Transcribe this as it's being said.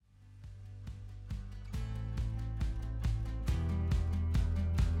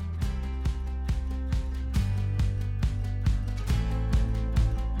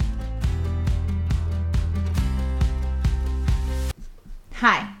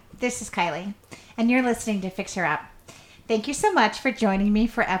Hi, this is Kylie, and you're listening to FixHerUp. Thank you so much for joining me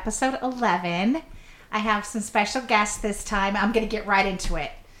for episode 11. I have some special guests this time. I'm going to get right into it.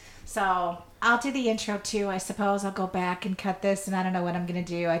 So I'll do the intro too, I suppose. I'll go back and cut this, and I don't know what I'm going to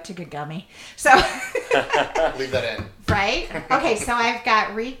do. I took a gummy. So leave that in. Right? Okay, so I've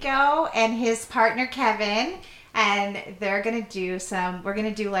got Rico and his partner Kevin, and they're going to do we're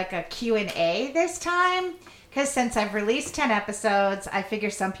going to do like a Q&A this time. Because since I've released 10 episodes, I figure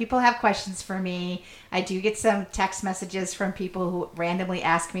some people have questions for me. I do get some text messages from people who randomly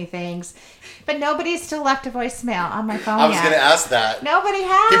ask me things. But nobody's still left a voicemail on my phone yet. I was going to ask that. Nobody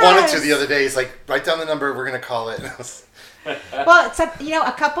has. He wanted to the other day. He's like, write down the number. We're going to call it. Well, it's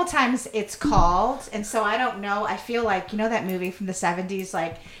a couple times it's called. And so I don't know. I feel like, that movie from the 70s,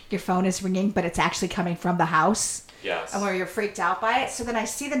 like your phone is ringing, but it's actually coming from the house. Yes. And where you're freaked out by it. So then I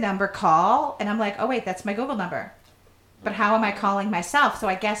see the number call, and I'm like, oh, wait, that's my Google number. But how am I calling myself? So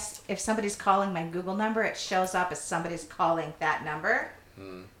I guess if somebody's calling my Google number, it shows up as somebody's calling that number,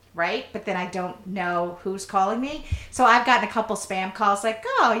 right? But then I don't know who's calling me. So I've gotten a couple spam calls like,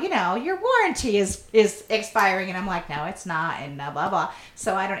 oh, your warranty is expiring. And I'm like, no, it's not, and blah, blah, blah.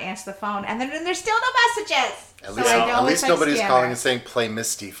 So I don't answer the phone. And then there's still no messages. At least nobody's calling and saying, play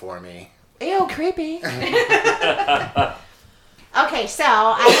Misty for me. Ew, creepy. Okay, so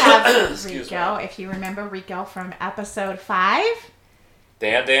I have Rico, if you remember Rico from episode 5.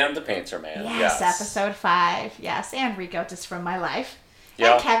 Dan the Painter Man. Yes, episode 5. Yes, and Rico just from my life.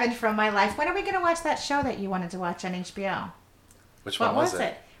 Yeah. And Kevin from my life. When are we going to watch that show that you wanted to watch on HBO? Which one was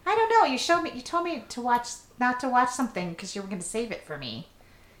it? I don't know. You told me not to watch something because you were going to save it for me.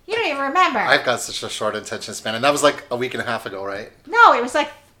 You don't even remember. I've got such a short attention span, and that was like a week and a half ago, right? No, it was like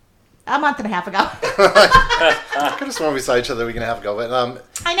a month and a half ago. I could have sworn we saw each other a week and a half ago, but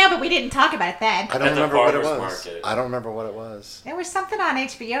I know, but we didn't talk about it then. I don't remember what it was. I don't remember what it was. There was something on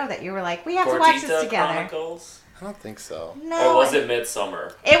HBO that you were like, we have to watch this together. Chronicles? I don't think so. No. Or was it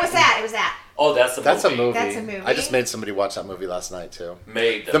Midsummer? It was that. Oh, that's a movie. That's a movie. I just made somebody watch that movie last night, too.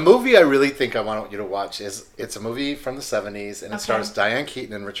 The movie I really think I want you to watch it's a movie from the 70s, and it stars Diane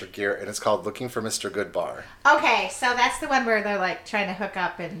Keaton and Richard Gere, and it's called Looking for Mr. Goodbar. Okay, so that's the one where they're like trying to hook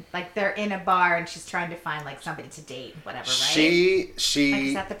up, and like they're in a bar, and she's trying to find like somebody to date, whatever, right?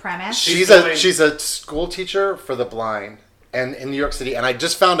 Is that the premise? She's a school teacher for the blind, and in New York City, and I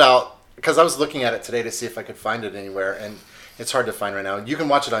just found out, because I was looking at it today to see if I could find it anywhere, and it's hard to find right now. You can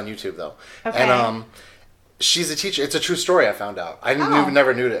watch it on YouTube, though. Okay. And she's a teacher. It's a true story, I found out. I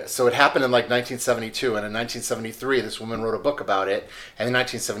never knew this. So it happened in like 1972, and in 1973, this woman wrote a book about it, and in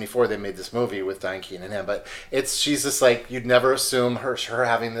 1974, they made this movie with Diane Keaton and him. But she's just like, you'd never assume her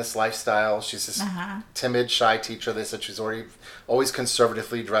having this lifestyle. She's this timid, shy teacher. They said she's always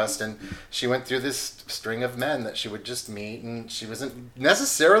conservatively dressed, and she went through this string of men that she would just meet, and she wasn't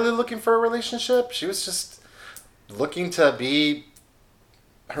necessarily looking for a relationship. She was just looking to be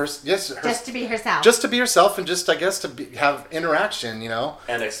just to be herself. Just to be herself, and just, I guess, to have interaction,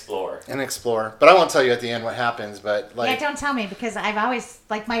 and explore. But I won't tell you at the end what happens. But like, yeah, don't tell me, because I've always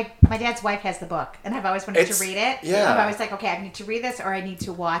my dad's wife has the book, and I've always wanted to read it. Yeah, I'm always like, okay, I need to read this, or I need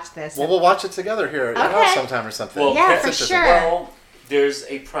to watch this. Well, we'll watch it together here at your house sometime or something. Well, yeah, for sure. Well, there's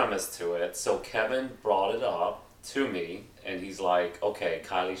a premise to it. So Kevin brought it up to me, and he's like, okay,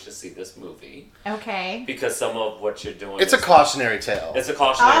 Kylie should see this movie. Okay. Because some of what you're doing It's a cautionary tale. It's a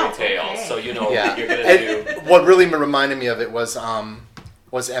cautionary tale. Okay. So you're going to do. What really reminded me of it was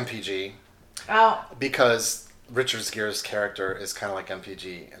MPG. Oh. Because Richard Gere's character is kind of like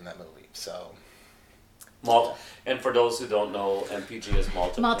MPG in that movie. So. And for those who don't know, MPG is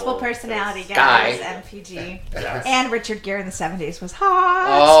multiple personality guys. MPG. Yes. And Richard Gere in the 70s was hot.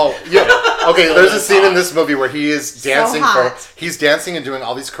 Oh, yeah. Okay, there's a scene in this movie where he is dancing he's dancing and doing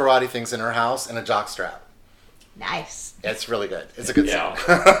all these karate things in her house in a jockstrap. Nice. It's really good. It's a good scene.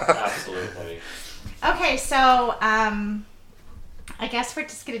 Absolutely. Okay, so I guess we're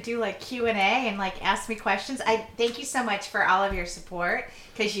just going to do like Q&A and like ask me questions. I thank you so much for all of your support,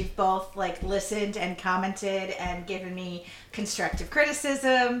 because you've both like listened and commented and given me constructive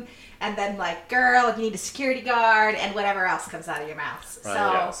criticism, and then like, girl, you need a security guard, and whatever else comes out of your mouths.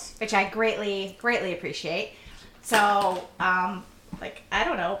 Right, which I greatly appreciate. So, like, I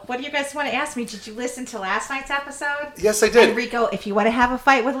don't know. What do you guys want to ask me? Did you listen to last night's episode? Yes, I did. And Rico, if you want to have a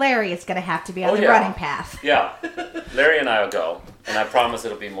fight with Larry, it's going to have to be on the running path. Yeah. Larry and I will go. And I promise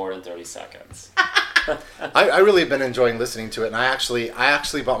it'll be more than 30 seconds. I really have been enjoying listening to it. And I actually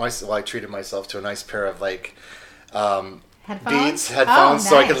bought myself, I treated myself to a nice pair of like Headphones? Beats headphones, Oh,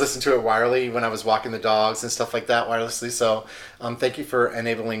 so I could nice. listen to it wirelessly when I was walking the dogs and stuff like that wirelessly. So, thank you for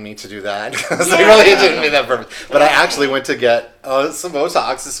enabling me to do that because I really didn't mean that purpose. But I actually went to get some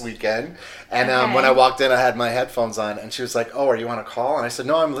Botox this weekend, and when I walked in, I had my headphones on, and she was like, "Oh, are you on a call?" And I said,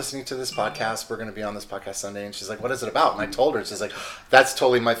 "No, I'm listening to this podcast. We're going to be on this podcast Sunday." And she's like, "What is it about?" And I told her, she's like, "That's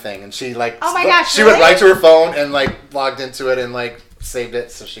totally my thing." And she Oh my gosh, she really? went right to her phone and logged into it and saved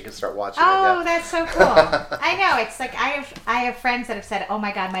it so she could start watching it. Oh, Yeah. that's so cool. I know. It's like I have friends that have said, "Oh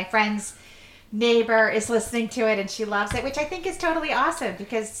my God, my friend's neighbor is listening to it and she loves it," which I think is totally awesome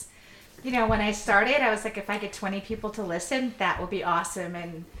because, when I started, I was like, if I get 20 people to listen, that will be awesome.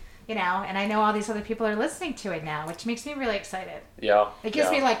 And, and I know all these other people are listening to it now, which makes me really excited. Yeah. It gives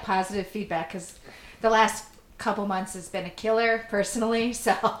me positive feedback because the last couple months has been a killer personally.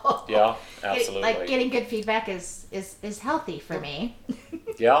 So Yeah, absolutely. getting good feedback is healthy for me.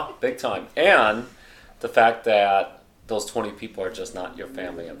 Yeah, big time. And the fact that those 20 people are just not your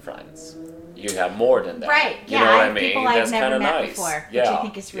family and friends. You have more than that. Right. You Yeah. know what I mean? People That's I've never kinda met nice. before, Yeah. which I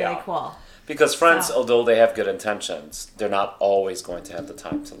think is really Yeah. cool. Because friends, So- although they have good intentions, they're not always going to have the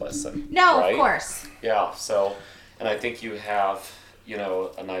time to listen. No, right? of course. Yeah, so, and I think you have,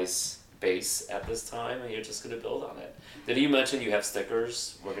 a nice base at this time, and you're just going to build on it. Did you mention you have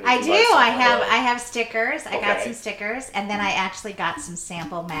stickers? We're gonna I do do. like some I kind have of- I have stickers. I got Okay. some stickers, and then I actually got some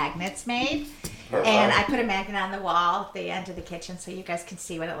sample magnets made. Perfect. And I put a magnet on the wall at the end of the kitchen so you guys can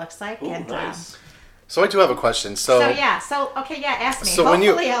see what it looks like. Ooh, and nice. So I do have a question. ask me. So when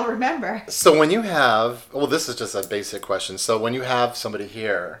Hopefully you- I'll remember. So when you have, this is just a basic question. So when you have somebody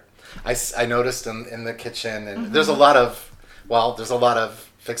here, I noticed in the kitchen, and there's a lot of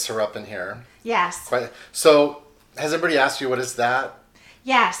FixHerUp in here. Yes. So has anybody asked you what is that?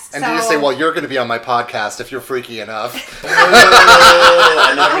 Yes. And so, did you say, well, you're going to be on my podcast if you're freaky enough?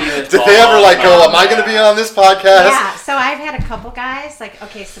 I never even Did thought they ever go, about am I going to that. be on this podcast? Yeah, so I've had a couple guys, so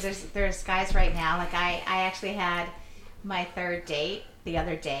there's guys right now, I actually had my third date the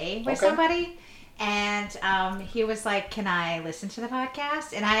other day with Okay. somebody, and he was like, can I listen to the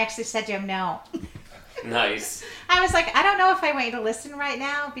podcast? And I actually said to him, no. Nice. I was like, I don't know if I want you to listen right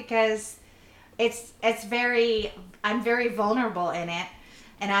now because I'm very vulnerable in it,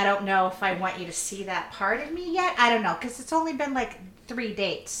 and I don't know if I want you to see that part of me yet. I don't know, because it's only been 3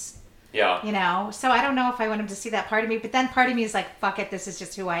 dates. Yeah. So I don't know if I want him to see that part of me, but then part of me is like, fuck it, this is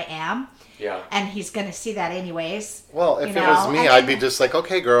just who I am. Yeah. And he's going to see that anyways. Well, if it was me, and I'd then- be just like,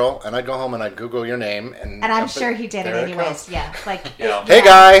 okay, girl, and I'd go home and I'd Google your name. And I'm sure he did it there anyways. comes. Yeah. Yeah. Hey,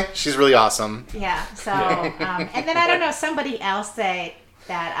 guy, she's really awesome. Yeah. So, and then I don't know, somebody else that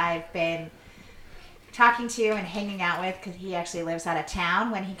I've been talking to and hanging out with, because he actually lives out of town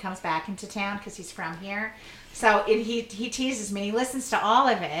when he comes back into town because he's from here. So he teases me. He listens to all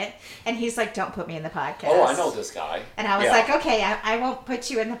of it, and he's like, "Don't put me in the podcast." Oh, I know this guy. And I was Yeah. like, "Okay, I won't put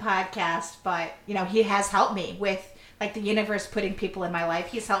you in the podcast, but he has helped me with the universe putting people in my life.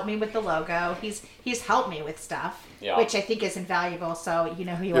 He's helped me with the logo. He's helped me with stuff, Yeah. which I think is invaluable. So you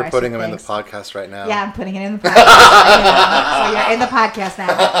know who you You're are. putting so him in the thanks. podcast right now. Yeah, I'm putting it in the podcast. So you're in the podcast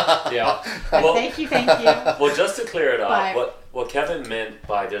now. Yeah. But Well, thank you. well, just to clear it up, But- what Kevin meant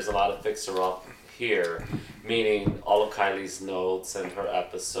by there's a lot of FixHerUp here, meaning all of Kylie's notes and her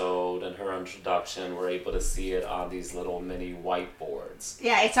episode and her introduction, we're able to see it on these little mini whiteboards.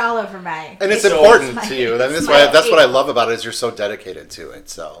 Yeah, it's all over my. And it's So- important It's to you. my- That's it's what my- I love about it is you're so dedicated to it.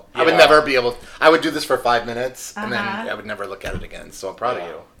 So I would Yeah. never be able. I would do this for 5 minutes and then Uh-huh. I would never look at it again. So I'm proud of Yeah.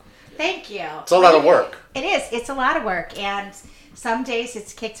 you. Thank you. It's a lot of work. It is. It's a lot of work, and some days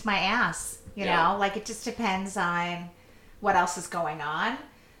it's kicked my ass. Yeah. It just depends on what else is going on.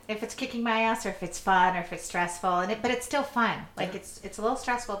 If it's kicking my ass, or if it's fun, or if it's stressful, but it's still fun. It's a little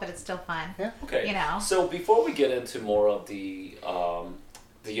stressful, but it's still fun. Yeah. Okay. You know. So before we get into more of the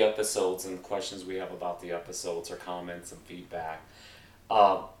episodes and questions we have about the episodes or comments and feedback,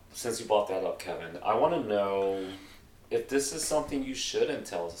 since you brought that up, Kevin, I want to know if this is something you shouldn't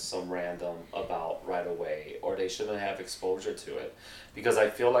tell some random about right away, or they shouldn't have exposure to it, because I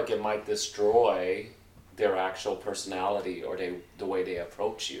feel like it might destroy their actual personality or the way they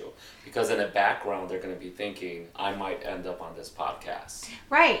approach you, because in the background they're going to be thinking, I might end up on this podcast.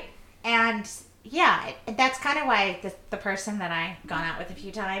 Right. And yeah, that's kind of why the person that I've gone out with a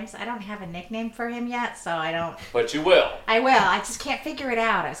few times, I don't have a nickname for him yet, so I don't. But you will. I will. I just can't figure it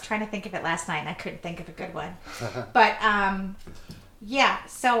out. I was trying to think of it last night and I couldn't think of a good one. But yeah,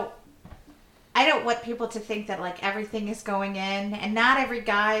 so I don't want people to think that everything is going in, and not every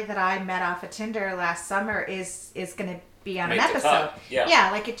guy that I met off of Tinder last summer is going to be on Make an the episode. cut.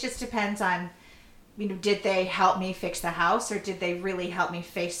 Yeah. It just depends on, did they help me fix the house, or did they really help me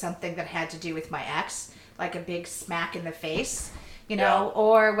face something that had to do with my ex? like a big smack in the face, you know,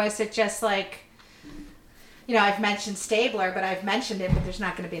 or was it just like, you know, I've mentioned Stabler, but I've mentioned it, but there's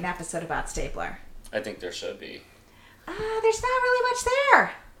not going to be an episode about Stabler. I think there should be. There's not really much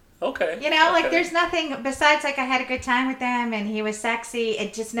there. Okay. You know, okay. like there's nothing besides like I had a good time with him and he was sexy.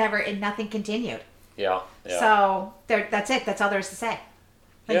 It just nothing continued. Yeah. So that's it. That's all there is to say.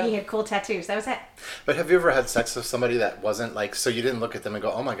 Like he Yeah. had cool tattoos. That was it. But have you ever had sex with somebody that wasn't like, so you didn't look at them and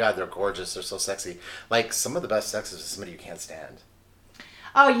go, oh my God, they're gorgeous, they're so sexy. Like some of the best sex is with somebody you can't stand.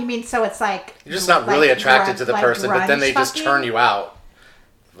 Oh, you mean so it's like... You're just not really attracted to the person, but then they just fucking? turn you out.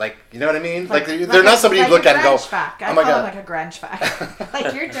 Like, you know what I mean? Like they're like not somebody you look at and go, fuck. oh my I call God. him like a grunge fuck.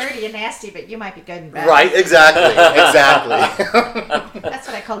 Like you're dirty and nasty, but you might be good and bad. Right, exactly. Exactly. That's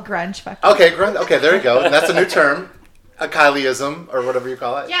what I call grunge fuck. Okay, okay, there you go. And that's a new term. A Kylieism, or whatever you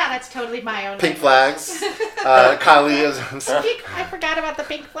call it. Yeah, that's totally my own. Pink flags. Kylieisms. I forgot about the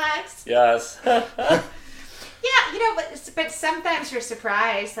pink flags. Yes. Yeah, you know, but sometimes you're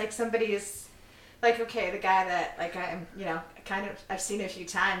surprised. Like somebody is, like, okay, the guy that like I'm, you know, I've seen a few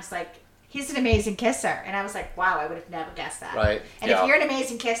times. Like he's an amazing kisser, and I was like, wow, I would have never guessed that. Right. And if you're an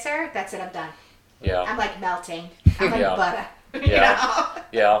amazing kisser, that's it. I'm done. Yeah. I'm like melting. I'm like Yeah. butter.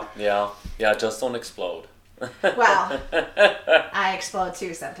 Yeah. You know? Yeah. Just don't explode. Well, I explode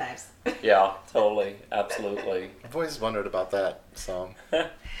too sometimes. Yeah. Totally. Absolutely. I've always wondered about that. So.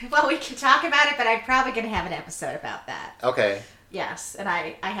 Well, we can talk about it, but I'm probably going to have an episode about that. Okay. Yes, and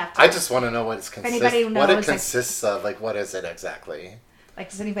I have to. I just want to know what it anybody knows, what it consists of. Like, what is it exactly? Like,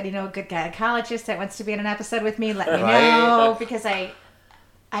 does anybody know a good gynecologist that wants to be in an episode with me? Let me Right. know, because I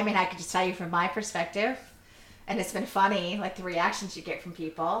mean, I could just tell you from my perspective, and it's been funny, like the reactions you get from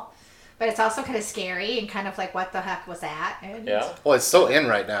people, but it's also kind of scary and kind of like, what the heck was that? And Yeah. Well, it's so in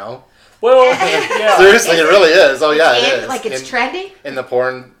right now. Well, yeah. Seriously, it really is. Oh, yeah, it is. Like it's trendy. In the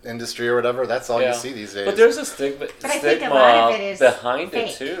porn industry or whatever, that's all Yeah. you see these days. But there's a stigma, But I think a lot of it is behind fake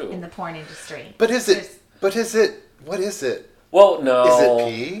it too. in the porn industry. But is it? What is it? Well, no. Is it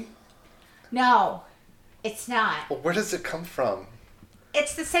pee? No, it's not. Well, where does it come from?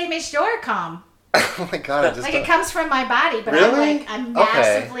 It's the same as your cum. Oh my God! I just Like don't... it comes from my body, but Really? I'm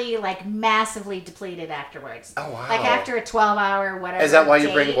Okay. massively depleted afterwards. Oh, wow. Like after a 12-hour whatever. Is that why you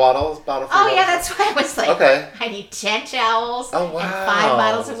date. bring bottle for Oh water? yeah, that's why I was like, Okay. I need 10 towels Oh, and wow. 5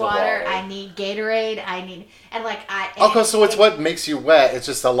 bottles of water. Water. I need Gatorade. And like Okay, so it's what makes you wet. It's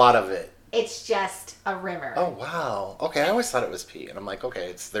just a lot of it. It's just a river. Oh wow. Okay, I always thought it was pee, and I'm like, okay,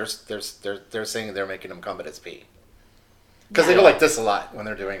 it's they're saying they're making them come, but it's pee. Because they go like this a lot when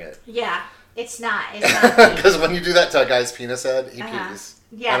they're doing it. Yeah, it's not. It's not. Because when you do that to a guy's penis head, he pees.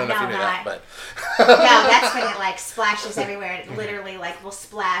 Yeah, I don't know if you no, knew that, but No, that's when it like splashes everywhere. It literally like will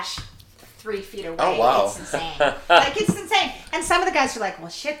splash 3 feet away. Oh, wow. It's insane. Like it's insane. And some of the guys are like, well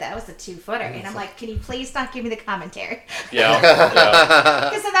shit, that was a 2-footer. And I'm like, can you please not give me the commentary? Yeah.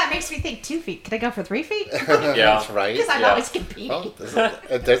 Because then that makes me think 2 feet. Could I go for 3 feet? Yeah. That's right. Because I'm always competing. Well,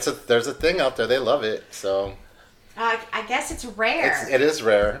 there's a thing out there. They love it. So I guess it's rare. it is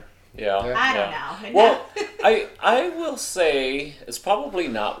rare. Yeah. I don't know. Well, I will say it's probably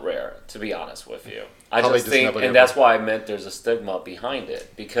not rare, to be honest with you. I Probably just just think, nobody and that's why I meant there's a stigma behind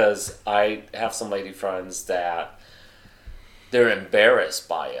it, because I have some lady friends that they're embarrassed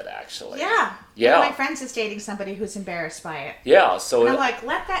by it, actually. Yeah. Yeah. One of my friends is dating somebody who's embarrassed by it. Yeah, so And I'm like,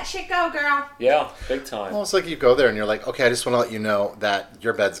 let that shit go, girl. yeah, big time. Well, it's like you go there and you're like, okay, I just want to let you know that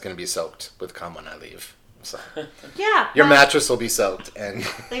your bed's going to be soaked with cum when I leave. So Yeah. your well, mattress will be soaked, and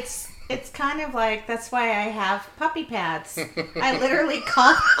It's kind of like, that's why I have puppy pads. I literally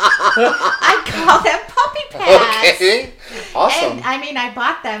call them puppy pads. okay, awesome. And I mean, I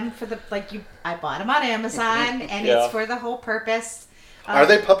bought them for I bought them on Amazon, and Yeah. it's for the whole purpose. Are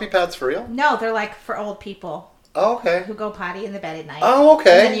they puppy pads for real? No, they're like for old people Oh, okay. who go potty in the bed at night. Oh,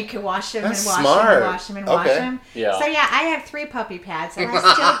 okay. And then you can wash them That's and wash smart. them and wash them and wash Okay. them. Yeah. So yeah, I have 3 puppy pads, and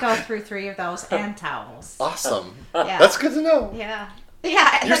I still go through 3 of those and towels. Awesome. Yeah. That's good to know. Yeah.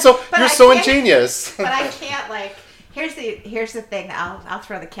 Yeah. and You're then- so but you're I so can't- ingenious. But I can't like. Here's the thing. I'll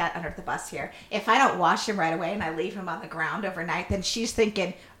throw the cat under the bus here. If I don't wash him right away and I leave him on the ground overnight, then she's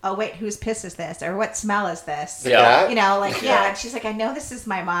thinking, oh wait, whose piss is this, or what smell is this? The Yeah. cat? You know, like yeah. And she's like, I know this is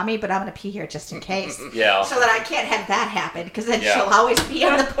my mommy, but I'm gonna pee here just in case. Yeah. So that I can't have that happen, because then Yeah. she'll always be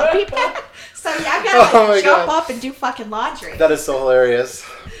on the puppy pad. So yeah, I've got to Oh my jump God. up and do fucking laundry. That is so hilarious.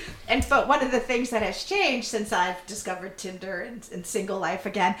 But one of the things that has changed since I've discovered Tinder and single life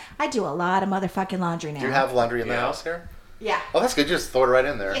again, I do a lot of motherfucking laundry now. Do you have laundry in the Yeah. house here? Yeah. Oh, that's good. You just throw it right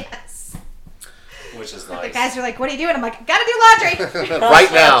in there. Yes. Which is The nice. guys are like, what are you doing? I'm like, gotta do laundry.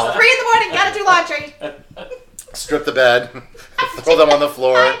 Right now. 3 a.m, gotta do laundry. Strip the bed. Throw them on the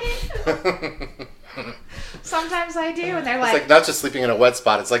floor. sometimes I do, and they're It's like, like not just sleeping in a wet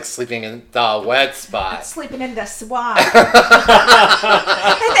spot. It's like sleeping in the wet spot. sleeping in the swamp. and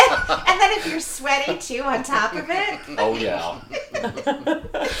then if you're sweaty too on top of it. Oh yeah.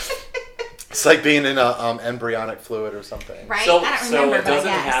 It's like being in a embryonic fluid or something. Right? So, I don't remember, it but I doesn't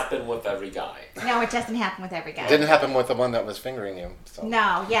guess. happen with every guy. No, it doesn't happen with every guy. It didn't happen with the one that was fingering you. So.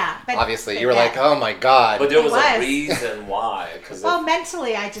 No, yeah. But, Obviously, but you were like, oh my God. But there was was. a reason why. Cause well,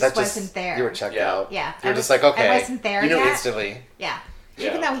 mentally, I just wasn't there. You were checked Yeah. out. Yeah. You were just like, okay. I wasn't there You knew yet. instantly. Yeah. Yeah.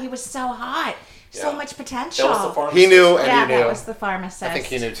 Even though he was so hot. So Yeah. much potential. that was the pharmacist. He knew, and yeah, you knew. that was the pharmacist. I think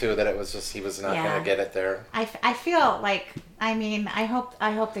he knew too that it was just he was not Yeah. going to get it there. I feel like, I mean, I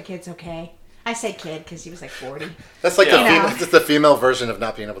hope the kid's okay. I say kid because he was like 40. That's like Yeah. that's the female version of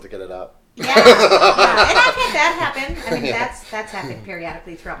not being able to get it up. Yeah, yeah. And I've had that happen. I mean, Yeah. that's happened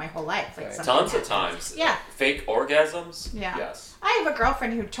periodically throughout my whole life. Like Right. something Tons of happens. times. Yeah. Fake orgasms. Yeah. Yes. I have a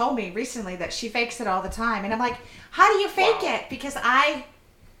girlfriend who told me recently that she fakes it all the time, and I'm like, how do you fake Wow. it? Because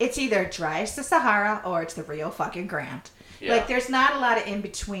it's either dry as the Sahara or it's the Rio fucking Grande. Yeah. Like, there's not a lot of in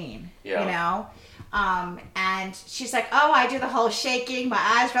between. Yeah. You know. And she's like, oh, I do the whole shaking, my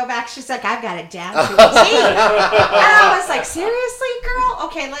eyes roll back. She's like, I've got it down to a T. And I was like, seriously, girl?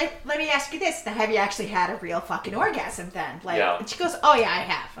 Okay, let me ask you this. Now, have you actually had a real fucking orgasm then? Like, Yeah. And she goes, oh, yeah, I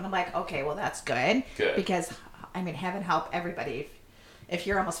have. And I'm like, okay, well, that's good. Good. Because, I mean, heaven help everybody. If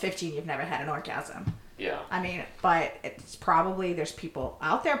you're almost 15, you've never had an orgasm. Yeah. I mean, but it's probably, there's people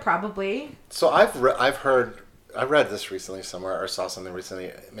out there probably. So I read this recently somewhere or saw something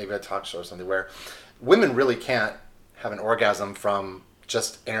recently, maybe a talk show or something, where women really can't have an orgasm from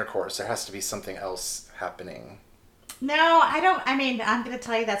just intercourse. There has to be something else happening. No, I don't. I mean, I'm going to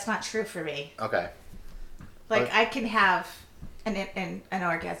tell you that's not true for me. Okay. Like, Okay. I can have an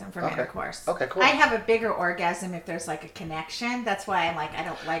orgasm from Okay. intercourse. Okay, cool. I have a bigger orgasm if there's like a connection. That's why I'm like, I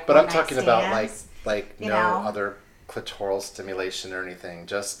don't like. But I'm one-night talking about stands. like you no know? other clitoral stimulation or anything,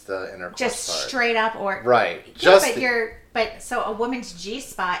 just the intercourse just part. straight up or Right. Yeah, Just but so a woman's G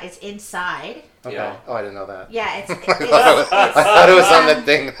spot is inside. Okay. Yeah. Oh, I didn't know that. Yeah, it's. I thought it was on the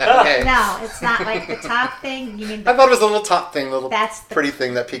thing. Okay. No, it's not like the top thing. You mean I the, thought it was a little top thing, little That's the- pretty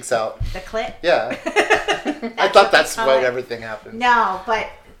thing that peeks out. the clit? Yeah. I what thought they that's call what it. everything happened. No, but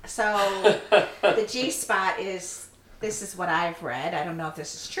so the G spot is. This is what I've read. I don't know if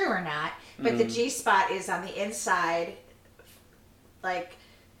this is true or not, but the G spot is on the inside, like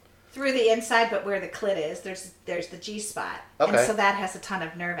through the inside, but where the clit is, there's the G spot, and Okay. so that has a ton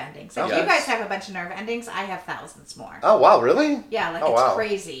of nerve endings. Like Okay. you guys have a bunch of nerve endings, I have thousands more. Oh wow, really? Yeah, like Oh, it's wow.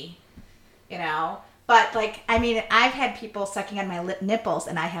 crazy, you know. But like, I mean, I've had people sucking on my nipples,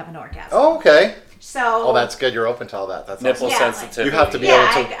 and I have an orgasm. Oh, okay. So Oh, that's good. You're open to all that. That's Nipple awesome. Yeah, like- sensitivity. You have to be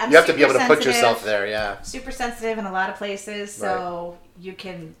Yeah, able to. I'm You have to be able to super put yourself sensitive. there. Yeah. super sensitive in a lot of places, so you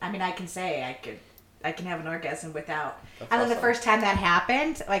can. I mean, I can say I can have an orgasm without. That's And then the awesome. first time that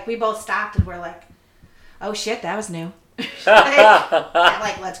happened, like we both stopped and we're like, "Oh shit, that was new." I'm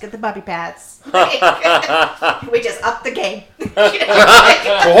like, let's get the bubby pads. We just upped the game. You know, like-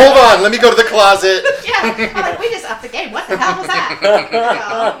 Well, hold on. Let me go to the closet. yeah, I'm like, we just upped the game. What the hell was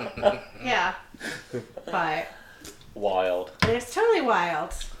that? So, yeah, but Wild. it's totally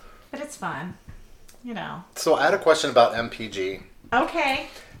wild, but it's fun. You know. So I had a question about MPG. Okay.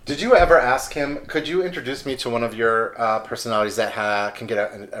 Did you ever ask him? Could you introduce me to one of your personalities that can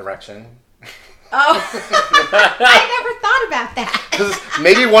get an erection? Oh, I never thought about that. Because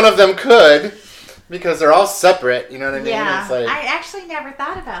maybe one of them could, because they're all separate. You know what I mean? Yeah, It's like, I actually never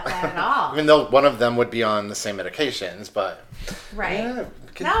thought about that at all. even though one of them would be on the same medications, but Right. yeah,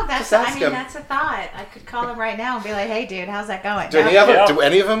 could No, that's. just ask I mean, him. that's a thought. I could call him right now and be like, "Hey, dude, how's that going?" Do No. any of them? Yeah. Do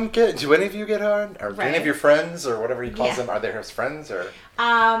any of them get? Do any of you get hard? Or do any Right. of your friends or whatever he calls Yeah. them? Are they his friends or?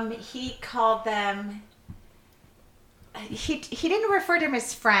 He called them. He didn't refer to them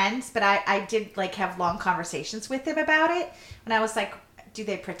as friends, but I did like have long conversations with him about it. And I was like, "Do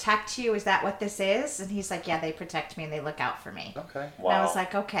they protect you? Is that what this is?" And he's like, "Yeah, they protect me and they look out for me." Okay. Wow. And I was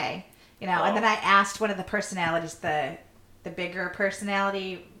like, "Okay, you know." Wow. And then I asked one of the personalities, the bigger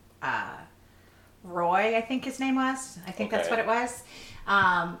personality, Roy, I think his name was. I think that's Okay. what it was.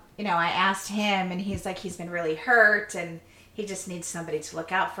 You know, I asked him, and he's like, he's been really hurt, and he just needs somebody to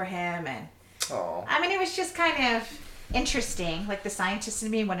look out for him. And Oh. I mean, it was just kind of interesting. Like the scientist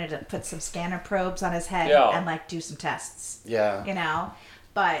in me wanted to put some scanner probes on his head Yeah. and like do some tests. Yeah. You know,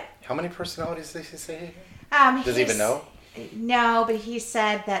 but How many personalities did he say? Does he's- he even know? No, but he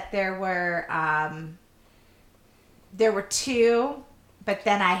said that there were two, but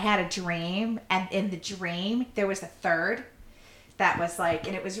then I had a dream, and in the dream there was a third that was like,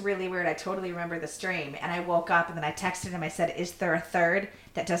 and it was really weird. I totally remember the stream, and I woke up and then I texted him. I said, "Is there a third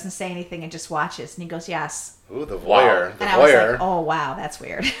that doesn't say anything and just watches?" And he goes, "Yes." Ooh, the voyeur. Wow. The And I was voyeur. like, "Oh wow, that's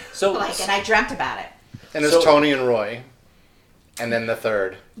weird." So- like, and I dreamt about it. And there's So- Tony and Roy. And then the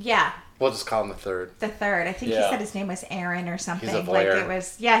third. Yeah, We'll just call him the third. the third. I think Yeah. he said his name was Aaron or something. He's a Like voyeur. it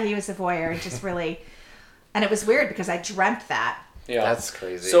was. Yeah, he was a voyeur. It just really, and it was weird because I dreamt that. Yeah, That's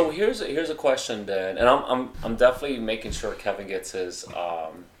crazy. So here's a question then, and I'm definitely making sure Kevin gets his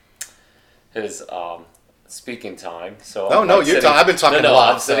speaking time. So Oh, I'm no, like you're sitting- I've been talking no, a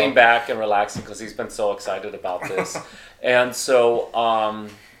lot. I'm sitting so. back and relaxing because he's been so excited about this, and so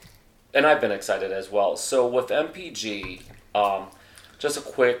and I've been excited as well. So with MPG, just a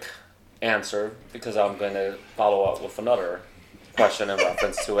quick answer because I'm going to follow up with another question in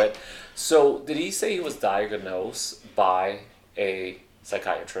reference to it. So did he say he was diagnosed by a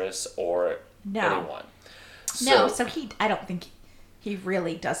psychiatrist or No. anyone? No, so I don't think he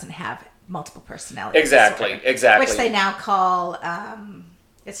really doesn't have multiple personality Exactly, disorder, exactly. which they now call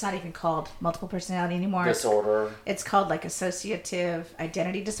it's not even called multiple personality anymore. Disorder. It's called like associative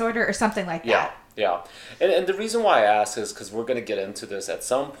identity disorder or something like Yeah, that. yeah. And the reason why I ask is because we're going to get into this at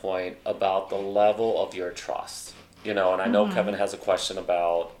some point about the level of your trust. You know, and I know Kevin has a question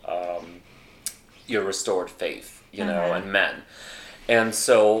about your restored faith, you know, and men. And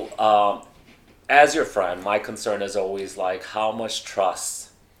so, as your friend, my concern is always like, how much trust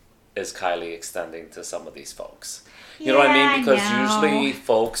is Kylie extending to some of these folks? You know what I Yeah, mean? Because I know. usually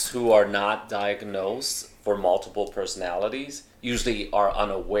folks who are not diagnosed for multiple personalities usually are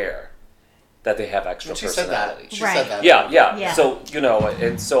unaware that they have extra She said that. personalities. She Right. said that. Yeah. Yeah. So, you know,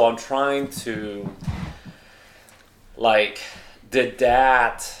 and so I'm trying to, like, did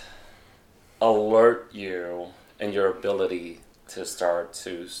that alert you in your ability to start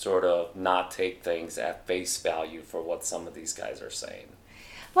to sort of not take things at face value for what some of these guys are saying?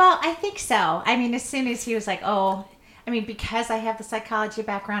 Well, I think so. I mean, as soon as he was like, "Oh," I mean, because I have the psychology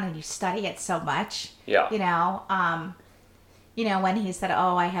background and you study it so much. Yeah. You know, when he said,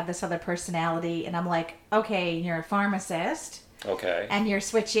 "Oh, I have this other personality," and I'm like, "Okay, you're a pharmacist." Okay. And you're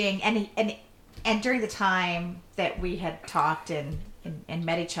switching, and during the time that we had talked and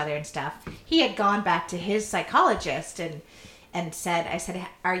met each other and stuff, he had gone back to his psychologist and said, I said,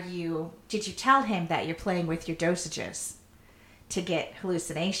 did you tell him that you're playing with your dosages to get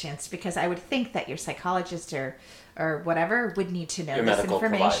hallucinations? Because I would think that your psychologist or whatever would need to know Your this medical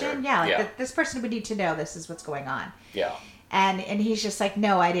information. provider. Yeah, like Yeah. this person would need to know this is what's going on. Yeah. And he's just like,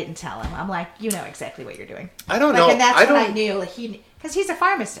 "No, I didn't tell him." I'm like, "You know exactly what you're doing." I don't Like, know. and that's I when I don't. knew, like, because he's a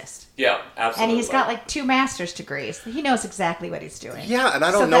pharmacist. Yeah, absolutely. And he's got like 2 master's degrees. He knows exactly what he's doing. Yeah, and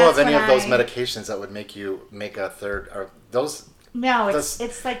I So don't know of that's any when of those I- medications that would make you make a third. Or those. No, That's-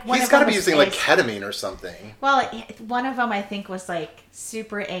 it's like one He's of got to them be was using like based- ketamine or something. Well, one of them I think was like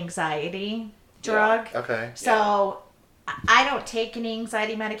super anxiety drug. Okay. So I don't take any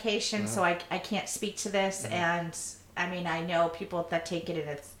anxiety medication, so I can't speak to this. And I mean, I know people that take it,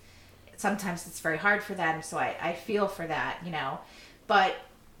 and sometimes it's very hard for them. So I feel for that, you know. But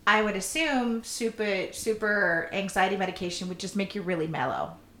I would assume super anxiety medication would just make you really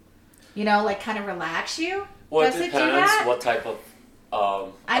mellow. You know, like kind of relax you. Well, Does it it do depends that? what type of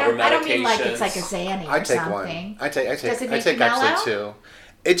I don't mean like it's like a Xanny I or take something. one. I take Does it I make take you mellow? actually 2.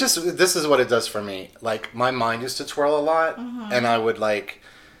 It just this is what it does for me. Like my mind used to twirl a lot, Mm-hmm. and I would like.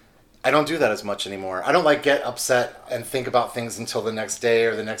 I don't do that as much anymore. I don't like get upset and think about things until the next day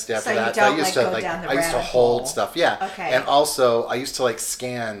or the next day after So you that. don't, I used like, to go like down the I used to rabbit hold hole. stuff. Yeah. Okay. And also I used to like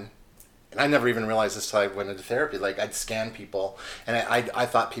scan. And I never even realized this till I went into therapy. Like I'd scan people, and I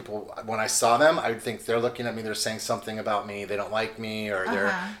thought people when I saw them, I would think they're looking at me, they're saying something about me, they don't like me, or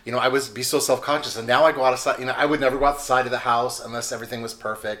they're, you know, I would be so self conscious. And now I go outside. You know, I would never go outside of the house unless everything was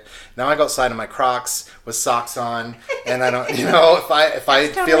perfect. Now I go outside in my Crocs with socks on, and I don't, you know, if I That's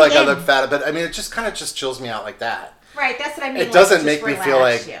feel totally like I in. look fat, but I mean, it just kind of just chills me out like that. Right, that's what I mean. It like, doesn't just make me feel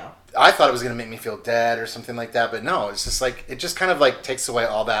relax like. you. I thought it was going to make me feel dead or something like that, but no, it's just like it just kind of like takes away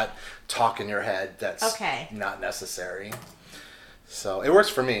all that talk in your head that's Okay. not necessary. So it works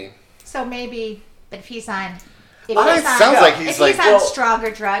for me. So maybe, but if he's on, It sounds like he's if like he's on well-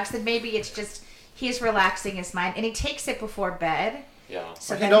 stronger drugs, then maybe it's just he's relaxing his mind, and he takes it before bed. Yeah.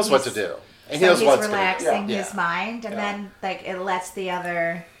 So he then knows what to he's- do, and So he knows he's what's going to relaxing do. his mind, and Yeah. then like it lets the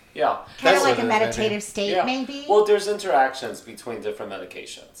other Yeah. kind That's of like what a it is, maybe. meditative state, Yeah. maybe. Well, there's interactions between different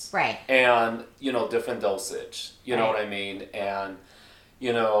medications. Right. And, you know, different dosage. You know Right. what I mean? And,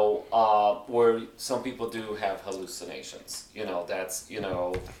 you know, where some people do have hallucinations.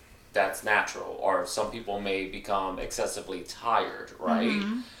 That's natural. Or some people may become excessively tired, right?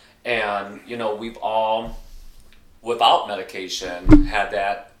 Mm-hmm. And, you know, we've all without medication had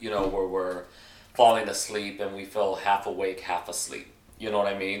that, where we're falling asleep and we feel half awake, half asleep. You know what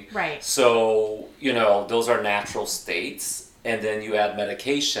I mean? Right. So, those are natural states, and then you add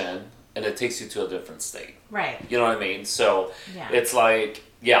medication and it takes you to a different state. Right. You know what I mean? So it's like,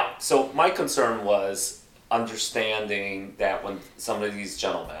 so my concern was understanding that when some of these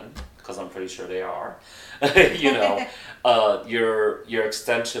gentlemen, because I'm pretty sure they are, your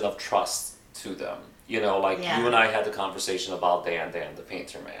extension of trust to them. You and I had the conversation about Dan, the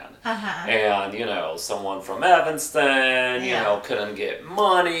painter man. And, someone from Evanston, couldn't get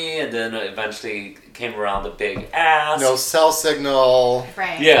money, and then eventually came around the big ass. No cell signal.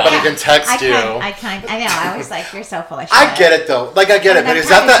 Right. Yeah. But he can text you. I know. I was like, you're so full of shit. I get it, though. I get it. But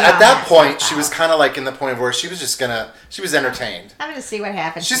at that point, she was kind of like in the point where she was just she was entertained. I'm going to see what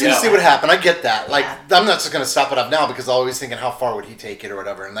happens. She's going to see what happened. I get that. I'm not just going to stop it up now because I'm always thinking, how far would he take it or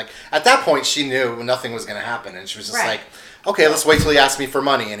whatever. And at that point, she knew nothing was going to happen. And she was just like, okay, let's wait till he asks me for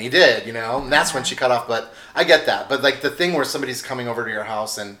money. And he did, And that's when she cut off. But I get that. But the thing where somebody's coming over to your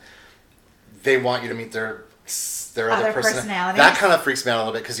house and they want you to meet their other personality. That kind of freaks me out a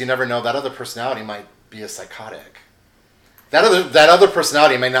little bit because you never know. That other personality might be a psychotic. That other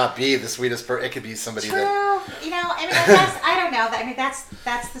personality may not be the sweetest person. It could be somebody that... I don't know. I mean, that's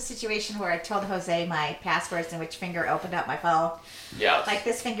the situation where I told Jose my passwords and which finger opened up my phone. Yeah. Like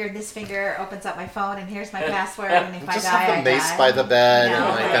this finger opens up my phone and here's my password and if I just die, have the mace by the bed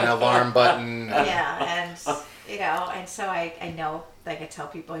and an alarm button. Yeah, and so I know, I tell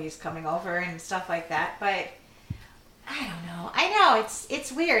people he's coming over and stuff like that, but I don't know. I know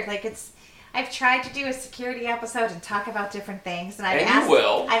it's weird. I've tried to do a security episode and talk about different things, and I've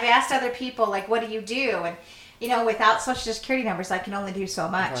asked other people what do you do, and without social security numbers, I can only do so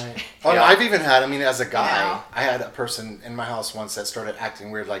much. Right. Oh, no, I've even had. As a guy, I had a person in my house once that started acting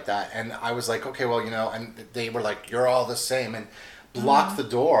weird like that, and I was like, okay, well, and they were like, you're all the same, and blocked the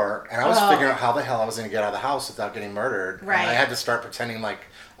door, and I was figuring out how the hell I was going to get out of the house without getting murdered. Right. And I had to start pretending like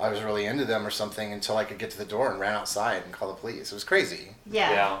I was really into them or something until I could get to the door and ran outside and call the police. It was crazy.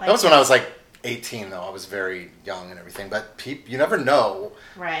 Yeah. That was when I was 18, though. I was very young and everything. But you never know.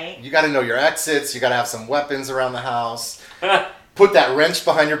 Right. You got to know your exits. You got to have some weapons around the house. Put that wrench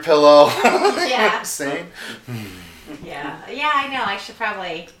behind your pillow. Yeah. Same. Yeah, I know. I should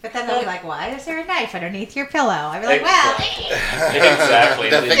probably, but then they'll be like, "Why is there a knife underneath your pillow?" I'll be like, "Well, exactly."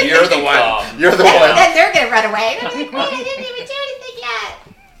 You're the one. You're the one. Then they're gonna run away. And I'm like, "Wait, I didn't even do anything yet."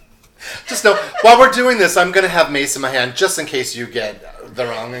 Just know, while we're doing this, I'm gonna have mace in my hand just in case you get the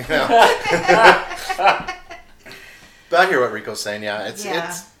wrong. But I hear what Rico's saying. Yeah, it's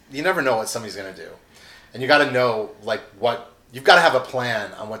you never know what somebody's gonna do, and you got to know what you've got to have a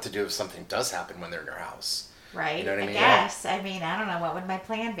plan on what to do if something does happen when they're in your house. Right. You know what I mean? Guess. I mean, I don't know. What would my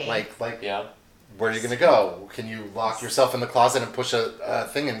plan be? Where are you going to go? Can you lock yourself in the closet and push a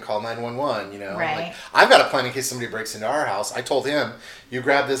thing and call 911, Right. I've got a plan in case somebody breaks into our house. I told him, you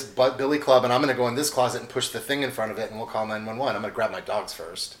grab this billy club and I'm going to go in this closet and push the thing in front of it and we'll call 911. I'm going to grab my dogs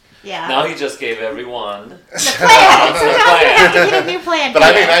first. Yeah. Now he just gave everyone the plan. So now we have to get a new plan. But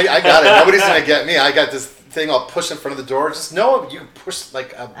I got it. Nobody's going to get me. I got this thing I'll push in front of the door. Just know you can push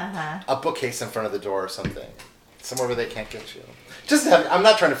a bookcase in front of the door or something. Somewhere where they can't get you. I'm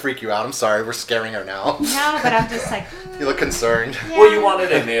not trying to freak you out. I'm sorry. We're scaring her now. No, but I'm just You look concerned. Yeah. Well, you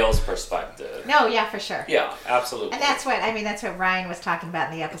wanted a male's perspective. No, yeah, for sure. Yeah, absolutely. And that's what Ryan was talking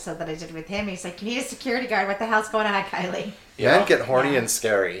about in the episode that I did with him. He's like, you need a security guard. What the hell's going on, Kylie? Men get horny and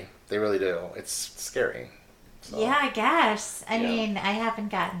scary. They really do. It's scary. So. Yeah, I guess. I mean, I haven't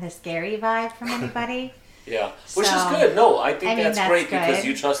gotten the scary vibe from anybody. Yeah, which is good. No, I think that's great because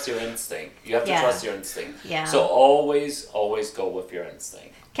you trust your instinct. You have to trust your instinct. Yeah. So always go with your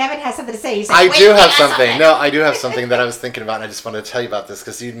instinct. Kevin has something to say. He's like, I do have something. No, I do have something that I was thinking about, and I just wanted to tell you about this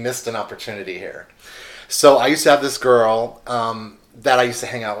because you missed an opportunity here. So I used to have this girl that I used to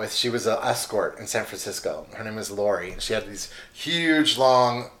hang out with. She was an escort in San Francisco. Her name was Lori. She had these huge,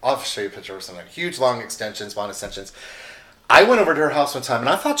 long, I'll show you a picture of something, huge, long extensions, bond extensions. I went over to her house one time, and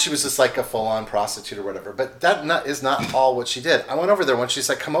I thought she was just like a full-on prostitute or whatever, but that is not all what she did. I went over there once. She's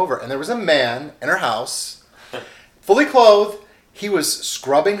like, come over, and there was a man in her house, fully clothed. He was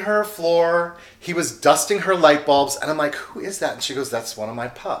scrubbing her floor. He was dusting her light bulbs, and I'm like, who is that? And she goes, that's one of my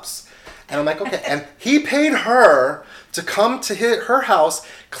pups. And I'm like, okay. And he paid her to come to her house,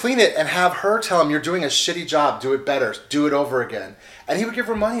 clean it, and have her tell him, you're doing a shitty job. Do it better. Do it over again. And he would give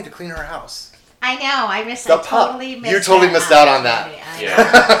her money to clean her house. I know. I missed out on that. Yeah.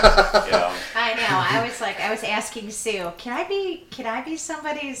 I know. I was asking Sue, can I be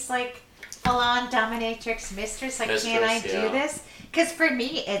somebody's full-on dominatrix mistress? Can I do this? Because for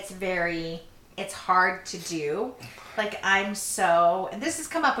me, it's very it's hard to do. Like, and this has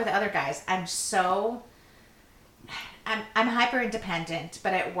come up with other guys. I'm hyper independent,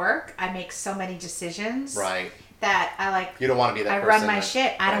 but at work I make so many decisions. Right. That I like. You don't want to be that person. I run my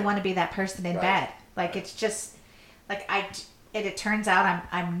shit. I don't want to be that person in bed. Like, it's just like it turns out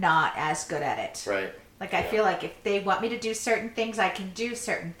I'm not as good at it. Right. Like, I feel like if they want me to do certain things, I can do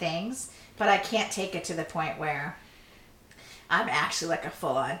certain things, but I can't take it to the point where I'm actually like a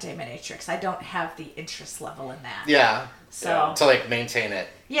full-on dominatrix. I don't have the interest level in that. Yeah. So to like maintain it.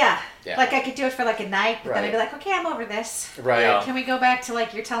 Yeah. Yeah. Like, I could do it for like a night, but then Right. I'd be like, okay, I'm over this. Right. Yeah. Can we go back to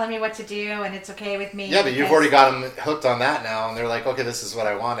like, you're telling me what to do and it's okay with me? Yeah, but you've already got them hooked on that now, and they're like, okay, this is what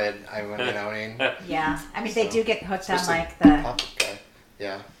I wanted. You know what I mean? Yeah. I mean, they do get hooked on Especially like the... pop guy.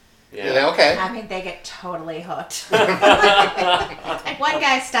 Yeah. Yeah. Yeah, okay. I mean, they get totally hooked. Like, one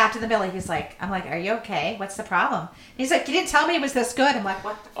guy stopped in the middle. He's like, I'm like, are you okay? What's the problem? He's like, you didn't tell me it was this good. I'm like,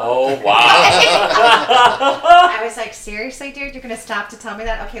 what the fuck? Oh, wow. I was like, seriously, dude? You're going to stop to tell me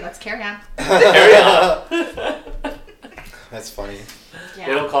that? Okay, let's carry on. Carry on. That's funny. They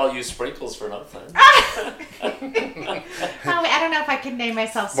don't call you Sprinkles for nothing. Oh, I don't know if I can name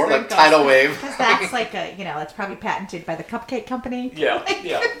myself More like Sprinkles. tidal wave. Because that's like it's probably patented by the Cupcake Company. Yeah,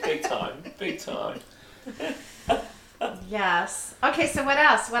 big time, big time. Yes. Okay, so what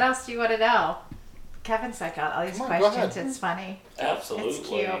else? What else do you want to know? Kevin's like got all these Come on, go questions. ahead. It's funny. Absolutely. It's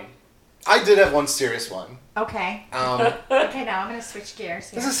cute. I did have one serious one. Okay. Um, Okay, now I'm going to switch gears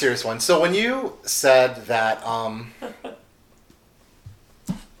here. this is a serious one. So when you said that,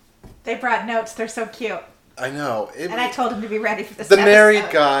 They brought notes. They're so cute. I know. And I told him to be ready for this the episode. married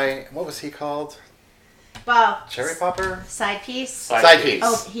guy, what was he called? Well, Cherry Popper? side piece. Side piece.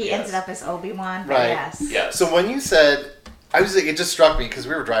 Oh, he Yes. ended up as Obi-Wan, but Right. yes. Yes. So when you said, I was like, it just struck me because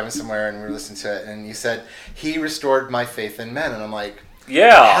we were driving somewhere and we were listening to it, and you said, he restored my faith in men. And I'm like,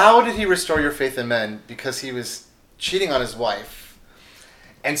 Yeah. how did he restore your faith in men? Because he was cheating on his wife.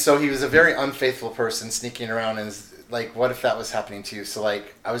 And so he was a very unfaithful person sneaking around and like, what if that was happening to you? So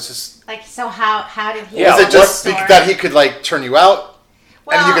like, I was just, Like, so how did he... Yeah, was it just restore- that he could like turn you out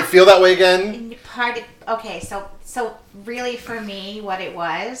and you could feel that way again? Okay, so really for me, what it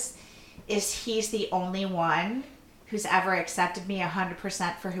was is he's the only one who's ever accepted me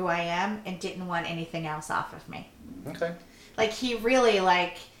 100% for who I am and didn't want anything else off of me. Okay. Like, he really,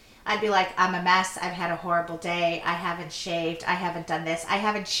 like, I'd be like, I'm a mess. I've had a horrible day. I haven't shaved. I haven't done this. I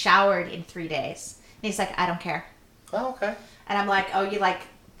haven't showered in 3 days. And he's like, I don't care. Oh, okay. And I'm like, oh, you like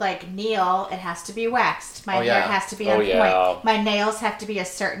Neil, it has to be waxed. My Oh, yeah. hair has to be on point. My nails have to be a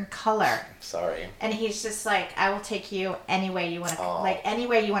certain color. Sorry. And he's just like, I will take you any way you want to, Aw. like, any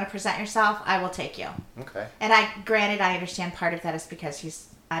way you want to present yourself, I will take you. Okay. And granted, I understand part of that is because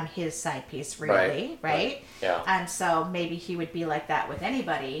I'm his side piece, really, right? Yeah. And so maybe he would be like that with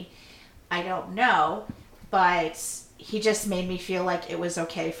anybody. I don't know. But he just made me feel like it was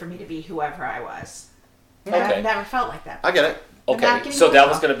okay for me to be whoever I was. And Okay. I've never felt like that. I get it. not Okay, getting so that emotional.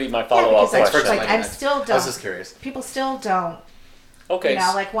 was going to be my Yeah, follow-up because Thanks for question. like, explaining I'm that. still I was don't. just curious. People still don't. Okay. You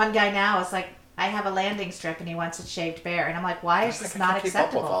know, like one guy now is like, I have a landing strip and he wants it shaved bare. And I'm like, why is this not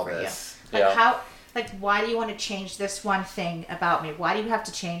acceptable for you? Like, why do you want to change this one thing about me? Why do you have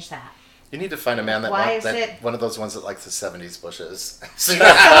to change that? You need to find a man that Why wants is it- one of those ones that likes the 70s bushes. there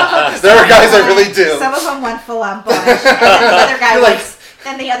are guys that really do. Some of them want full on bush. And then the other guy You're like- wants,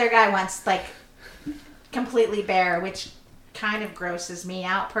 then the other guy wants like completely bare, which kind of grosses me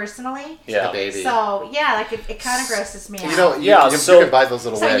out personally. Yeah. The baby. So yeah, like it kind of grosses me out. You know, Yeah, you so- can buy those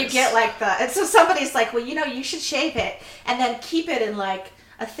little So wigs. you get like and so somebody's like, well, you should shave it and then keep it in like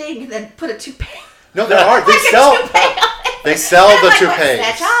a thing and then put a toupee. No, there are. They Like a sell. toupee on it. They sell And I'm the like, what, toupees.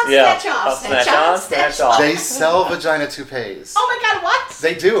 Snatch on, Yeah. snatch off, Snatch snatch on, on, snatch snatch off. They sell vagina toupees. Oh my god, what?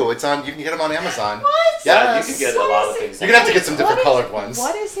 They do. It's on. You can get them on Amazon. What? Yeah, Yes. you can get What a lot is of it? things. You're gonna have to get some different What is- colored ones.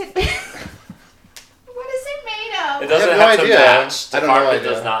 What is it? What is it made of? It doesn't I have no have to idea. match. The I don't know carpet idea.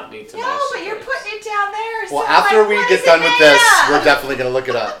 does not need to match. No, but the you're place. putting it down there. So Well, I'm after like, we what get is done it with made this, of? we're definitely gonna look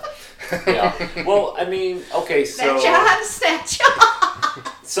it up. Yeah. Well, I mean, okay, so Snatch on, snatch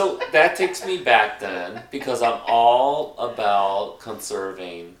off. so that takes me back then because I'm all about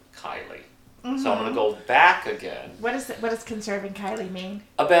conserving Kylie. So I'm gonna go back again What does conserving Kylie mean?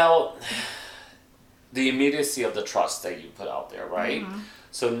 about the immediacy of the trust that you put out there, right?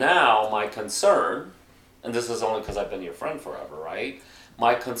 So now my concern, and this is only because I've been your friend forever, right?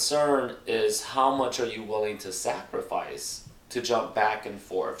 My concern is how much are you willing to sacrifice to jump back and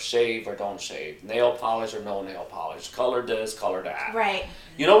forth, shave or don't shave, nail polish or no nail polish, color this, color that. Right.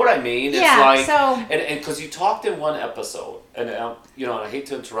 You know what I mean? Yeah, It's like, so- and because you talked in one episode, and you know, and I hate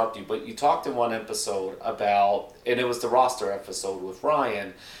to interrupt you, but you talked in one episode about, and it was the roster episode with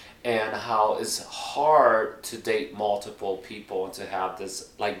Ryan, and how it's hard to date multiple people and to have this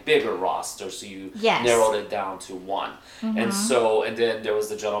like bigger roster, so you narrowed it down to one. And then there was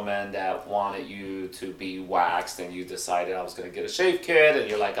the gentleman that wanted you to be waxed, and you decided I was going to get a shave kit, and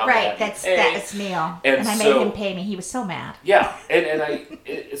you're like, I'm right, that's Neil, and I made him pay me. He was so mad. Yeah,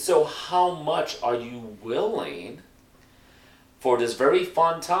 so how much are you willing for this very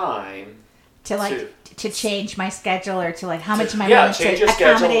fun time to change my schedule, or to like how much am I willing to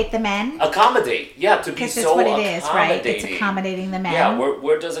accommodate the men? Accommodate, to be so what it is, right? It's accommodating the men. Yeah,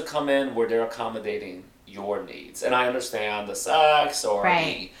 where does it come in where they're accommodating your needs? And I understand the sex, or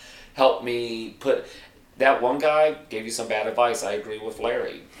the help me put. That one guy gave you some bad advice. I agree with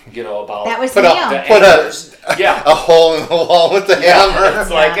Larry. About that was put a hole in the wall with the hammer. It's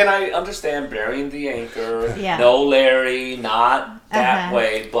like, and I understand burying the anchor. Yeah. No, Larry, not that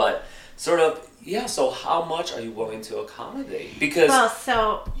way, but sort of. Yeah. So how much are you willing to accommodate? Because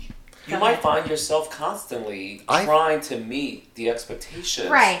you might find yourself constantly trying to meet the expectations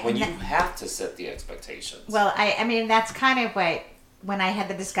when you have to set the expectations. Well, I mean that's kind of what. When I had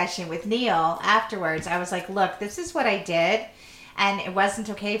the discussion with Neil afterwards, I was like, look, this is what I did, and it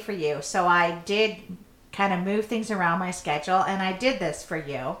wasn't okay for you. So I did kind of move things around my schedule, and I did this for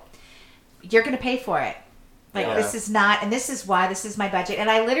you. You're going to pay for it. This is not, and this is why, this is my budget.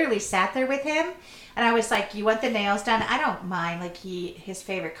 And I literally sat there with him, and I was like, you want the nails done? I don't mind. His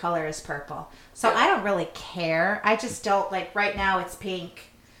favorite color is purple. So I don't really care. I just don't, right now it's pink.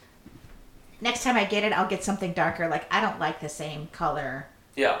 Next time I get it, I'll get something darker. I don't like the same color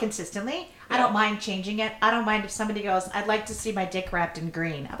consistently. Yeah. I don't mind changing it. I don't mind if somebody goes, I'd like to see my dick wrapped in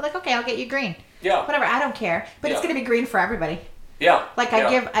green. I'll be like, okay, I'll get you green. Yeah. Whatever, I don't care. But it's going to be green for everybody. Yeah.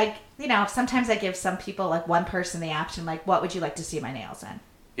 Sometimes I give some people, one person the option, what would you like to see my nails in?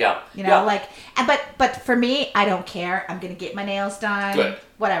 Yeah. But for me, I don't care. I'm going to get my nails done. Good.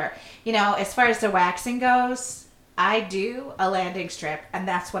 Whatever. As far as the waxing goes, I do a landing strip, and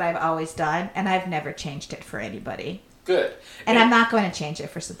that's what I've always done, and I've never changed it for anybody. Good. And I'm not going to change it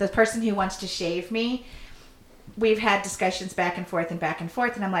for the person who wants to shave me. We've had discussions back and forth, and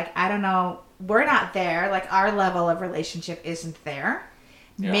I'm like, I don't know. We're not there. Our level of relationship isn't there.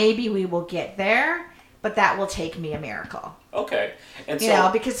 Yeah. Maybe we will get there, but that will take me a miracle. Okay. And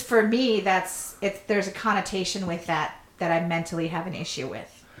because for me, there's a connotation with that I mentally have an issue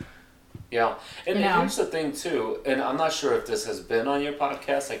with. Yeah, and here's the thing too, and I'm not sure if this has been on your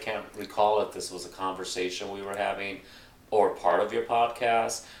podcast. I can't recall if this was a conversation we were having or part of your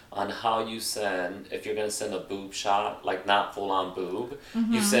podcast on how you send, if you're going to send a boob shot, not full-on boob,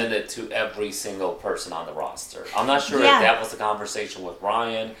 you send it to every single person on the roster. I'm not sure if that was the conversation with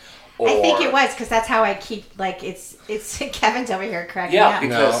Ryan. I think it was, because that's how I keep, it's Kevin's over here cracking up.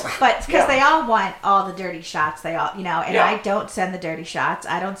 Because they all want all the dirty shots. They all, and I don't send the dirty shots.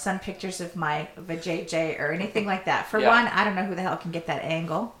 I don't send pictures of my JJ or anything like that. For one, I don't know who the hell can get that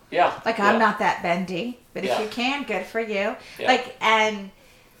angle. Yeah. I'm not that bendy. But if you can, good for you. Yeah. And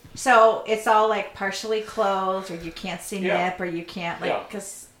so it's all, partially closed, or you can't see nip, or you can't,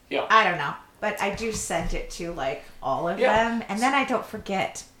 because, I don't know. But I do send it to, all of them, and then I don't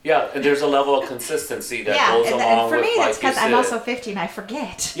forget. Yeah, and there's a level of consistency that goes along with, and for me, that's because I'm also 50 and I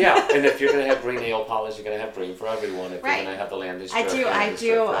forget. Yeah, and if you're going to have green nail polish, you're going to have green for everyone. If you're going to have the landing strip, I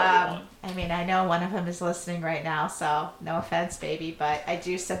do. I know one of them is listening right now, so no offense, baby, but I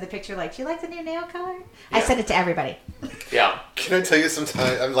do send the picture do you like the new nail color? Yeah. I send it to everybody. Yeah. Can I tell you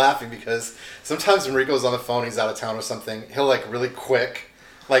sometimes, I'm laughing because sometimes when Rico's on the phone, he's out of town or something, he'll really quick,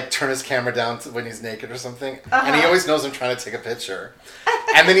 turn his camera down when he's naked or something, and he always knows I'm trying to take a picture.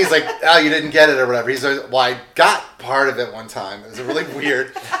 And then he's like, oh, you didn't get it or whatever. He's like, well, I got part of it one time. It was really weird.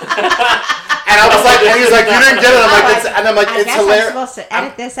 And I was like, and he's like, you didn't get it. I'm like, it's hilarious. I'm supposed to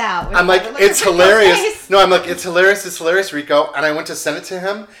edit this out. I'm like, it's hilarious. No, I'm like, it's hilarious, Rico. And I went to send it to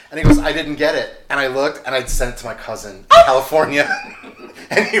him, and he goes, I didn't get it. And I looked, and I sent it to my cousin in California.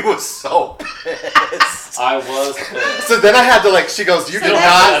 And he was so pissed. I was pissed. So then I had to she goes, you did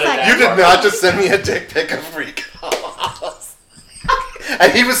not just send me a dick pic of Rico.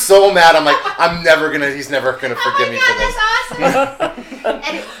 And he was so mad. I'm like, he's never gonna forgive me for this. That's awesome.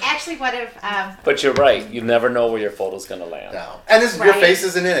 And actually, what if? But you're right. You never know where your photo's gonna land. No, and your face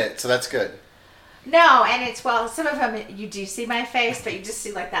isn't in it, so that's good. No, and it's some of them you do see my face, but you just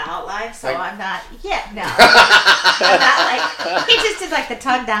see the outline. So I'm not. Yeah, no. I'm not he just did the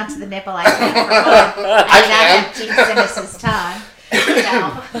tongue down to the nipple. I think for one. I have Gene Simmons' tongue.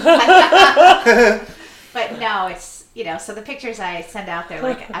 But no, it's. So the pictures I send out there,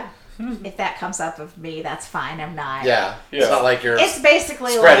 if that comes up of me, that's fine. I'm not. Yeah. It's not like you're It's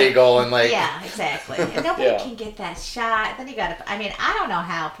basically spread like, eagle and like. Yeah, exactly. And nobody can get that shot. Then you gotta. I mean, I don't know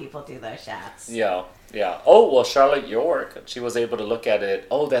how people do those shots. Yeah. Yeah. Oh, well, Charlotte York, she was able to look at it.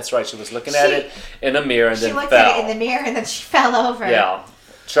 Oh, that's right. She was looking at it in a mirror and then fell. She looked at it in the mirror and then she fell over. Yeah.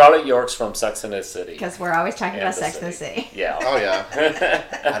 Charlotte York's from Sex and the City. Because we're always talking about Sex and the City. Yeah. Oh,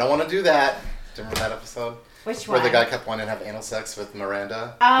 yeah. I don't want to do that. Do you remember that episode? Which one? Where the guy kept wanting to have anal sex with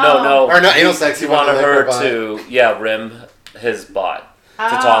Miranda? Oh. No. Or not anal sex. He wanted her to, rim his butt. To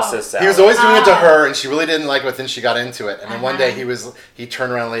toss his salad. He was always doing it to her, and she really didn't like it. Then she got into it, and then one day he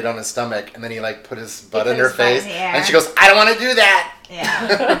turned around, and laid on his stomach, and then he like put his butt in her face, and she goes, "I don't want to do that."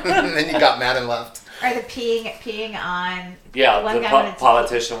 Yeah. And then he got mad and left. Or the peeing on. Yeah, one the guy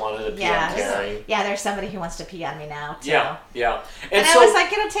politician wanted to pee on Terry. Yeah, there's somebody who wants to pee on me now too. Yeah. And so, I was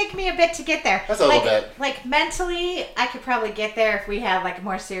like, it'll take me a bit to get there. That's a little bit. Like mentally, I could probably get there if we have like a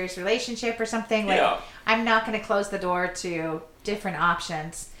more serious relationship or something. Like, I'm not going to close the door to different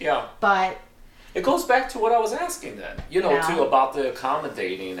options. Yeah. But it goes back to what I was asking then. Too, about the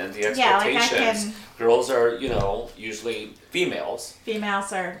accommodating and the expectations. Girls are, usually females.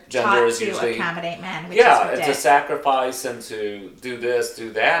 Females are Gender taught is to usually, accommodate men, which and is to sacrifice and to do this,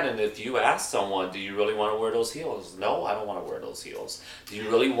 do that. And if you ask someone, do you really want to wear those heels? No, I don't want to wear those heels. Do you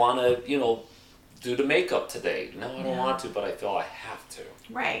really want to, do the makeup today? No, I don't want to, but I feel I have to.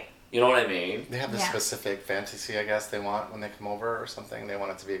 Right. You know what I mean? They have this specific fantasy, I guess, they want when they come over or something. They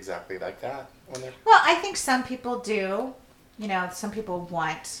want it to be exactly like that when they're. Well, I think some people do. Some people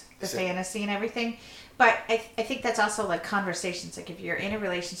want the fantasy and everything. But I think that's also like conversations. Like if you're in a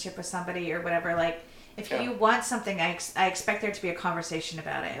relationship with somebody or whatever, like if you want something, I expect there to be a conversation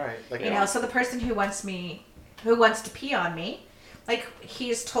about it. Right. Like, so the person who wants to pee on me, like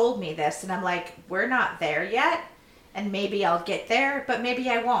he's told me this, and I'm like, we're not there yet, and maybe I'll get there, but maybe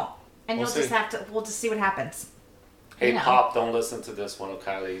I won't. And we'll just see what happens. Hey, Pop, don't listen to this one of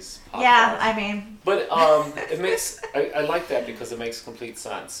Kylie's podcasts. Yeah, I mean. But it makes, I like that because it makes complete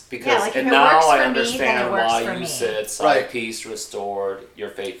sense. Because, and now I me, understand why you me. said side piece restored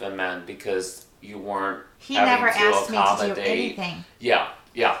your faith in men because you weren't He never asked me to do anything. Yeah,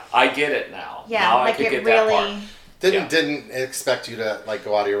 I get it now. Yeah, now like I could get really. That part. Didn't expect you to like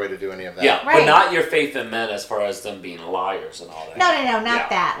go out of your way to do any of that. Yeah, right. But not your faith in men as far as them being liars and all that. No, not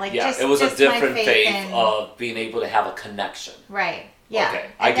that. Like it was a different faith of being able to have a connection. Right. Yeah. Okay,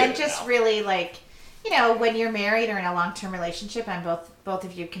 and then just really like, when you're married or in a long-term relationship, and both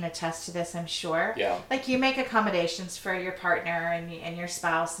of you can attest to this, I'm sure. Yeah. Like you make accommodations for your partner and your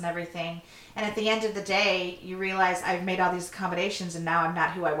spouse and everything, and at the end of the day, you realize I've made all these accommodations, and now I'm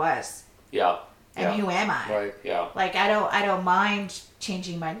not who I was. Yeah. And who am I? Right. Yeah. Like I don't mind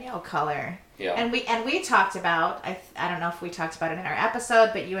changing my nail color. Yeah. And we talked about I don't know if we talked about it in our episode,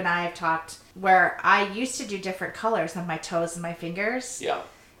 but you and I have talked where I used to do different colors on my toes and my fingers. Yeah.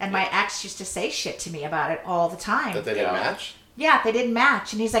 And my ex used to say shit to me about it all the time. That they didn't match? Yeah, they didn't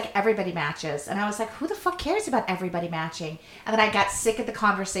match. And he's like, everybody matches. And I was like, who the fuck cares about everybody matching? And then I got sick of the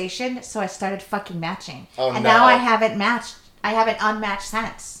conversation, so I started fucking matching. Now I haven't matched. I haven't unmatched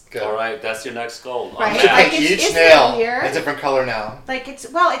since. Good. All right, that's your next goal. Right, like each nail a different color now. Like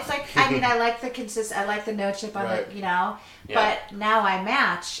it's like I mean I like the I like the no chip on it, but now I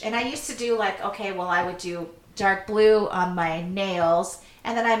match. And I used to do like I would do dark blue on my nails,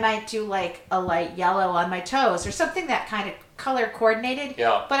 and then I might do like a light yellow on my toes or something that kind of color coordinated.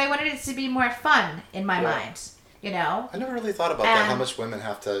 Yeah. But I wanted it to be more fun in my mind. I never really thought about that. How much women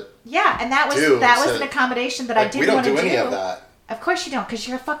have to. Yeah, and that was an accommodation that I didn't want to do. We don't do any of that. Of course you don't, because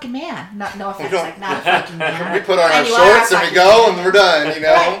you're a fucking man. No offense, like not a fucking man. We put on our shorts and we go and we're done,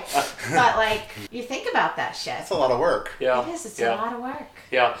 Right. But like, you think about that shit. It's a lot of work. Yeah. It is. It's a lot of work.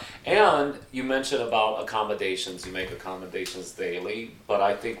 Yeah, and you mentioned about accommodations. You make accommodations daily, but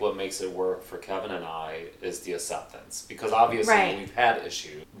I think what makes it work for Kevin and I is the acceptance. Because obviously we've had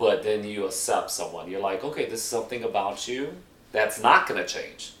issues, but then you accept someone. You're like, okay, this is something about you that's not going to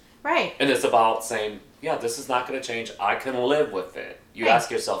change. Right. And it's about saying, yeah, this is not going to change. I can live with it. You ask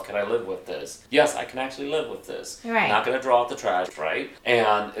yourself, can I live with this? Yes, I can actually live with this. Right. Not going to draw out the trash, right?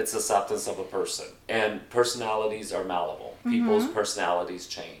 And it's acceptance of a person. And personalities are malleable. People's personalities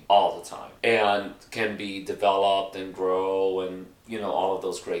change all the time and can be developed and grow and, all of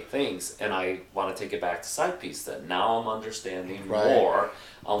those great things. And I want to take it back to side piece then. Now I'm understanding more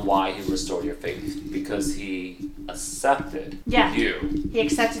on why he restored your faith, because he accepted you. He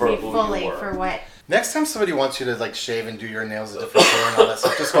accepted me fully for what. Next time somebody wants you to like shave and do your nails a different color and all that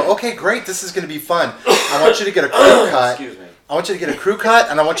stuff, just go, okay, great, this is going to be fun. I want you to get a quick cut. Excuse me. I want you to get a crew cut,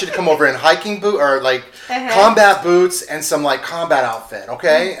 and I want you to come over in hiking boot or like Uh-huh. combat boots and some like combat outfit,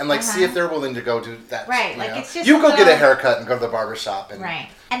 okay? And like see if they're willing to go do that. Right, you like, know? it's just you a go get a little- haircut and go to the barber shop and Right.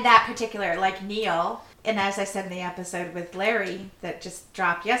 And that particular, like Neil, and as I said in the episode with Larry that just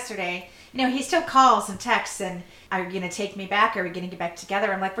dropped yesterday, you know, he still calls and texts and, are you going to take me back? Are we going to get back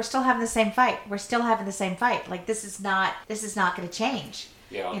together? I'm like, we're still having the same fight. We're still having the same fight. Like, this is not going to change.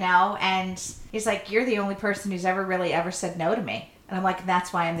 Yeah. You know? And he's like, you're the only person who's ever said no to me. And I'm like,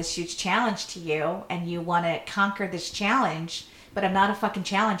 that's why I'm this huge challenge to you. And you want to conquer this challenge, but I'm not a fucking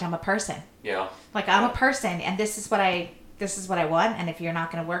challenge. I'm a person. Yeah. Like, I'm a person, and this is what I want, and if you're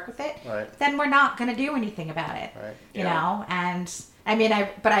not going to work with it, Right. then we're not going to do anything about it. Right. You Yeah. know, and I mean,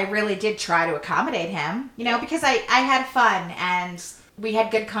 I really did try to accommodate him, you know, because I had fun and we had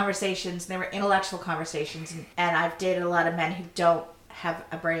good conversations, and they were intellectual conversations, and I've dated a lot of men who don't have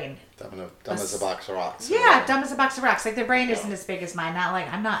a brain. dumb as a box of rocks. Yeah, dumb as a box of rocks. Like, their brain isn't as big as mine. Not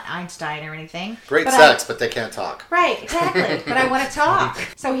like, I'm not Einstein or anything. Great but sex, but they can't talk. Right, exactly. But I want to talk.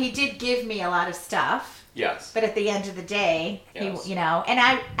 So he did give me a lot of stuff. Yes. But at the end of the day, Yes. he, you know, and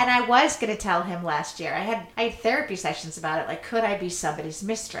I was going to tell him last year. I had therapy sessions about it. Like, could I be somebody's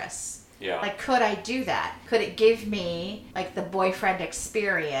mistress? Yeah. Like, could I do that? Could it give me like the boyfriend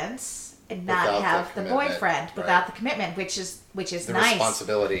experience and not Without the have the commitment, boyfriend right. without the commitment, which is The nice.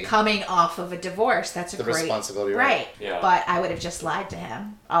 responsibility. Coming off of a divorce, that's a The great responsibility, right? right. Yeah. But I would have just lied to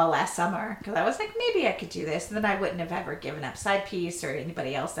him all last summer because I was like, maybe I could do this, and then I wouldn't have ever given up Side Piece or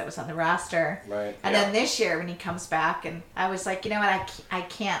anybody else that was on the roster. Right. And Yeah. then this year when he comes back, and I was like, you know what, I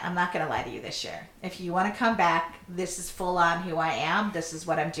can't. I'm not going to lie to you this year. If you want to come back, this is full on who I am. This is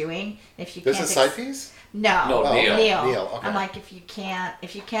what I'm doing. If you This can't is side piece? no, No, Oh, Neil. Neil, okay. I'm like, if you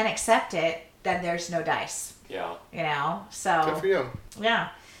can't accept it, then there's no dice. Yeah. You know, so Good for you. yeah.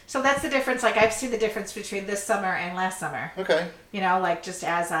 So that's the difference. Like, I've seen the difference between this summer and last summer. Okay. You know, like, just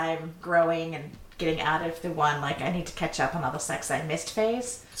as I'm growing and getting out of the one, like, I need to catch up on all the sex I missed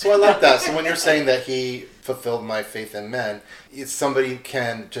phase. So I like that. So when you're saying that he fulfilled my faith in men, it's somebody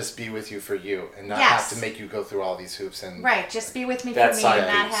can just be with you for you and not Yes. have to make you go through all these hoops and Right, just be with me That for me side and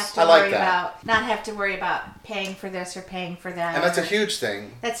not piece. have to I like worry that. about paying for this or paying for that. and that's a or- huge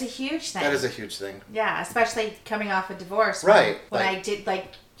thing. That's a huge thing. That is a huge thing. Yeah, especially coming off a divorce. Right, When like- I did, like,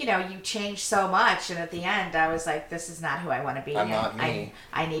 you know, you change so much, and at the end, I was like, this is not who I want to be. I'm and not me.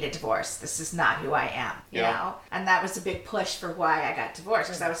 I need a divorce. This is not who I am. You Yeah. know? And that was a big push for why I got divorced,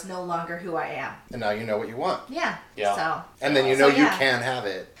 because I was no longer who I am. And now you know what you want. Yeah. Yeah. So. And then you So, know you yeah. can have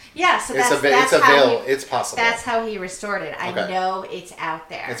it. Yeah, so It's that's it's how available. he, It's possible. that's how he restored it. I Okay. know it's out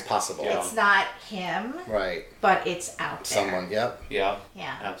there. It's possible. Yeah. It's not him, Right. but it's out there. Someone. Yep. Yeah.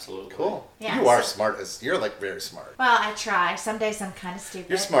 Yeah. Absolutely. Cool. Yeah, You are so- smart. You're like very smart. Well, I try. Some days I'm kind of stupid.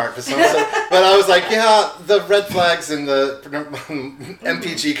 You're smart, but I was like, yeah, the red flags and the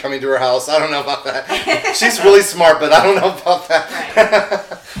MPG coming to her house. I don't know about that. She's really smart, but I don't know about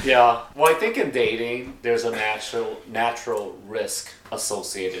that. Yeah. Well, I think in dating, there's a natural risk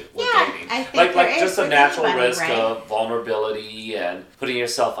associated with Yeah, dating. I think like there is just a with natural anybody, risk right? of vulnerability and putting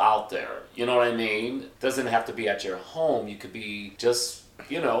yourself out there. You know what I mean? Doesn't have to be at your home. You could be just,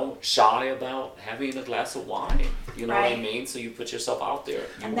 you know, shy about having a glass of wine. You know what I Right. mean? So you put yourself out there.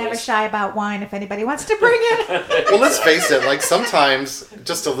 You I'm never risk- shy about wine if anybody wants to bring it. Well, let's face it. Like sometimes,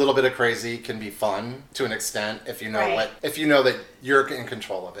 just a little bit of crazy can be fun to an extent if you know Right. if you know that you're in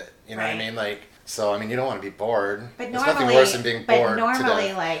control of it. You know what I Right. mean? Like, so I mean, you don't want to be bored. But There's normally, nothing worse than being bored. normally,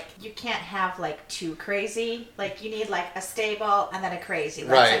 to like, you can't have like too crazy. Like, you need like a stable and then a crazy.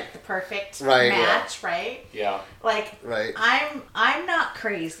 That's Right. like the perfect Right. match, right? Yeah. Like, Right. I'm not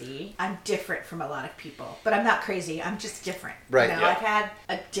crazy. I'm different from a lot of people, but I'm not crazy. I'm just different. Right. You know, Yeah. I've had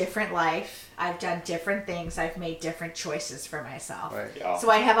a different life. I've done different things. I've made different choices for myself. Right. Yeah. So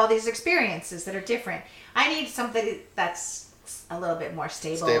I have all these experiences that are different. I need somebody that's a little bit more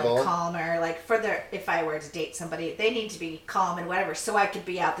stable Stable. and calmer. Like, if I were to date somebody, they need to be calm and whatever. So I could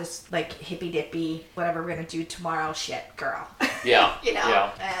be out this like hippy dippy, whatever we're gonna do tomorrow, shit, girl. Yeah. You know, Yeah.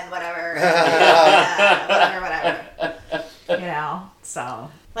 and whatever, whatever. You know, so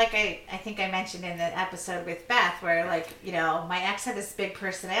like I think I mentioned in the episode with Beth where, like, you know, my ex had this big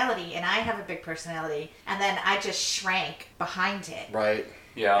personality and I have a big personality, and then I just shrank behind it. Right.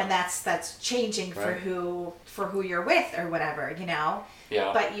 Yeah. And that's changing for Right. who you're with or whatever, you know.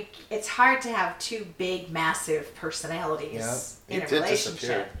 Yeah. But it's hard to have two big, massive personalities in a You did relationship.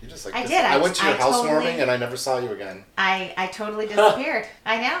 disappear. You just like I dis- did. I went to your I housewarming and I never saw you again. I totally disappeared.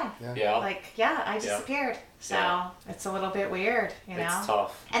 I know. Yeah. I disappeared. So it's a little bit weird, you know. It's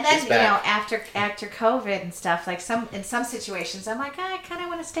tough. And then She's back. after COVID and stuff, like in some situations, I'm like, I kind of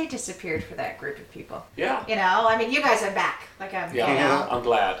want to stay disappeared for that group of people. Yeah. You know, I mean, you guys are back. Like I'm. Yeah. You know, I'm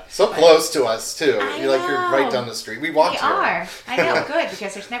glad. So close to us too. I You're like you're right know. down the street. We walked we here. are. I know, good,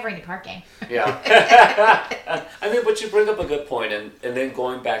 because there's never any parking. Yeah. I mean, but you bring up a good point, and then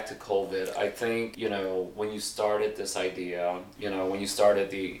going back to COVID, I think, when you started this idea, when you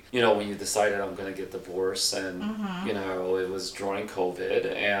started when you decided I'm going to get divorced, and, it was during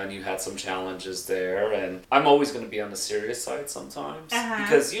COVID, and you had some challenges there, and I'm always going to be on the serious side sometimes,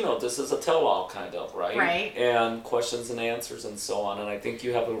 because, this is a tell-all kind of, right? Right. And questions and answers and so on, and I think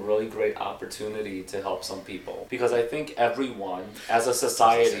you have a really great opportunity to help some people, because I think everyone, as a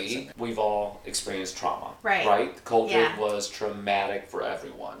society, we've all experienced trauma. Right? COVID was traumatic for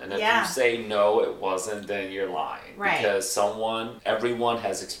everyone. And if you say no, it wasn't, then you're lying. Right. Because everyone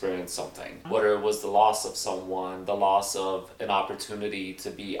has experienced something. Whether it was the loss of someone, the loss of an opportunity to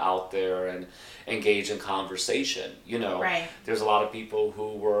be out there and engage in conversation. Right. There's a lot of people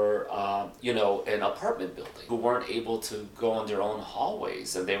who were, in apartment buildings who weren't able to go in their own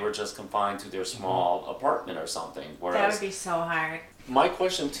hallways, and they were just confined to their small apartment or something. Whereas That would be so hard. my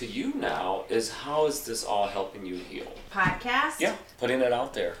question to you now is, how is this all helping you heal? Podcast? Yeah, putting it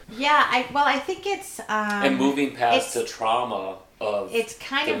out there. Yeah, I think it's And moving past the trauma of it's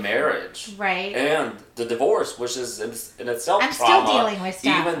kind the of marriage. Right. And the divorce, which is in itself I'm trauma. still dealing with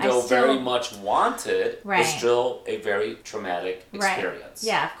stuff. Even though very much wanted, Right. it's still a very traumatic experience.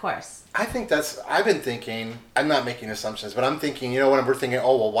 Right. Yeah, of course. I think I've been thinking, I'm not making assumptions, but I'm thinking, when we're thinking,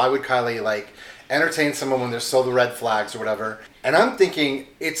 oh, well, why would Kylie, entertain someone when there's still the red flags or whatever? And I'm thinking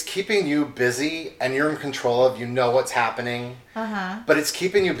it's keeping you busy and you're in control of, what's happening. But it's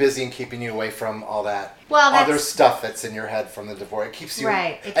keeping you busy and keeping you away from all that other stuff that's in your head from the divorce. It keeps you...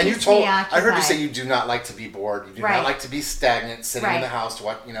 Right. It and keeps you me I heard you occupied. say you do not like to be bored. You do not like to be stagnant, sitting in the house,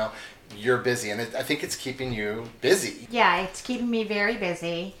 you're busy. And I think it's keeping you busy. Yeah, it's keeping me very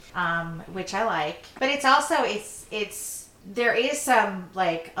busy, which I like. But it's also, there is some,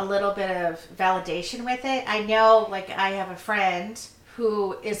 a little bit of validation with it. I know, I have a friend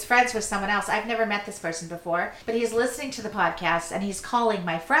who is friends with someone else. I've never met this person before, but he's listening to the podcast and he's calling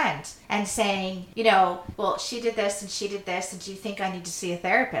my friend and saying, well, she did this and she did this, and do you think I need to see a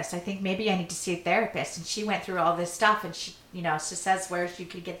therapist? I think maybe I need to see a therapist. And she went through all this stuff, and she, she says where you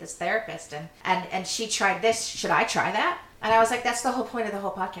could get this therapist, and she tried this. Should I try that? And I was like, that's the whole point of the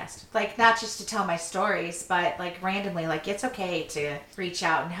whole podcast. Not just to tell my stories, but randomly, it's okay to reach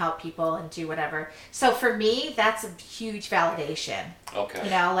out and help people and do whatever. So for me, that's a huge validation. Okay.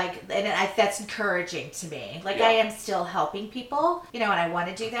 That's encouraging to me. I am still helping people, and I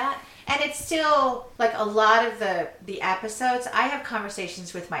want to do that. And it's still, a lot of the episodes, I have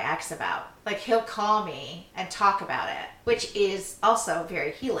conversations with my ex about. He'll call me and talk about it, which is also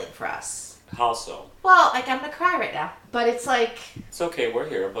very healing for us. How so? Well, I'm going to cry right now. But it's It's okay, we're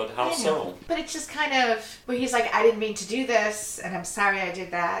here, but how so? But it's just kind of, where he's like, I didn't mean to do this, and I'm sorry I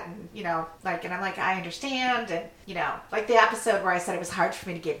did that, and, and I'm like, I understand, and, the episode where I said it was hard for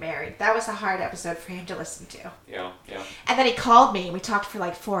me to get married. That was a hard episode for him to listen to. Yeah. And then he called me, and we talked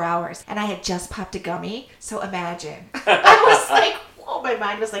for 4 hours, and I had just popped a gummy, so imagine. I was like, whoa, my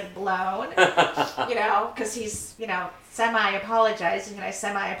mind was blown, because he's, semi-apologizing, and I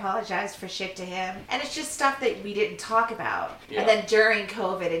semi-apologized for shit to him. And it's just stuff that we didn't talk about. Yeah. And then during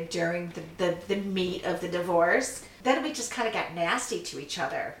COVID and during the meat of the divorce, then we just kind of got nasty to each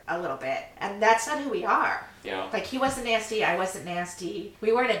other a little bit. And that's not who we are. Yeah. He wasn't nasty, I wasn't nasty.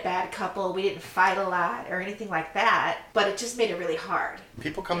 We weren't a bad couple. We didn't fight a lot or anything like that. But it just made it really hard.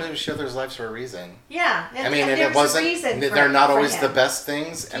 People come into each other's lives for a reason. Yeah. And it wasn't... They're not always the best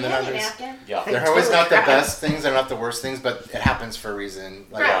things. And they're not always... Yeah. They're always not the best things. They're not the worst things. But it happens for a reason.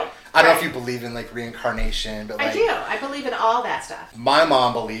 I don't know if you believe in reincarnation. But I do. I believe in all that stuff. My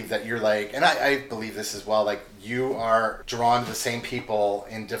mom believed that you're and I believe this as well, you are drawn to the same people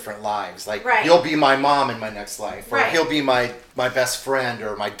in different lives. You'll be my mom in my next life, or he'll be my best friend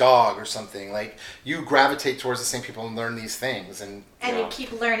or my dog or something. You gravitate towards the same people and learn these things, and you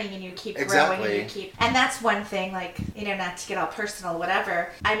keep learning and you keep growing and that's one thing, not to get all personal, whatever.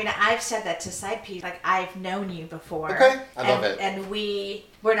 I mean, I've said that to side piece, I've known you before. Okay, I love it. And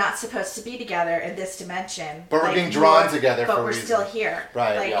we're not supposed to be together in this dimension, but we're being drawn together for a reason. But we're still here,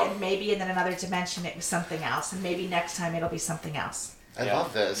 right? And maybe in another dimension it was something else, and maybe next time it'll be something else. I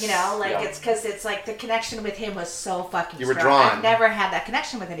love this. You know, like it's because it's like the connection with him was so fucking You were strong. drawn. I've never had that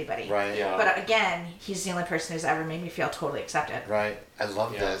connection with anybody. Right. Yeah. But again, he's the only person who's ever made me feel totally accepted. Right. I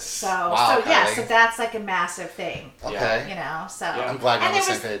love this. So, wow, so that's like a massive thing. Okay. You know, so. Yeah. I'm glad we're on the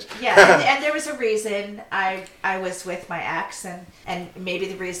there same was, page. and there was a reason I was with my ex, and maybe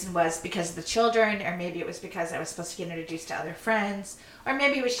the reason was because of the children, or maybe it was because I was supposed to get introduced to other friends, or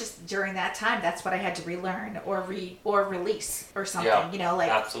maybe it was just during that time that's what I had to relearn or release or something. Yeah. You know, like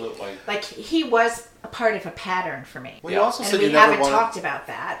Absolutely. like he was a part of a pattern for me. Well, you also And said we you never haven't wanted... talked about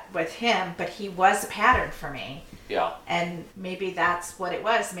that with him, but he was a pattern for me. Yeah. And maybe that's what it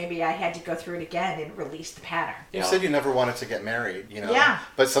was. Maybe I had to go through it again and release the pattern. You said you never wanted to get married, you know? Yeah.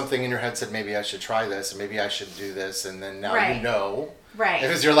 But something in your head said, maybe I should try this, and maybe I should do this, and then now Right. you know. Right. It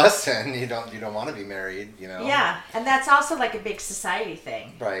was your lesson. You don't want to be married, you know? Yeah, and that's also like a big society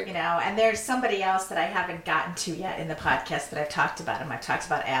thing. Right. You know, and there's somebody else that I haven't gotten to yet in the podcast that I've talked about him. I've talked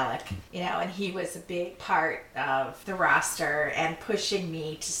about Alec, you know, and he was a big part of the roster and pushing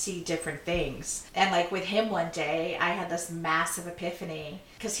me to see different things. And like with him one day, I had this massive epiphany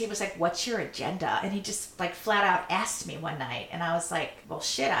because he was like, "What's your agenda?" And he just like flat out asked me one night, and I was like, "Well,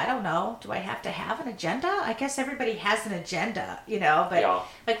 shit, I don't know. Do I have to have an agenda? I guess everybody has an agenda, you know." But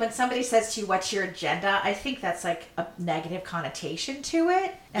like when somebody says to you, "What's your agenda?" I think that's like a negative connotation to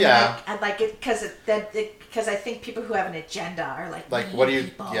it. And I like it because I think people who have an agenda are like what do you?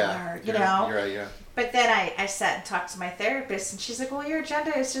 people Yeah. or, you know. You're right. Yeah. But then I sat and talked to my therapist, and she's like, "Well, your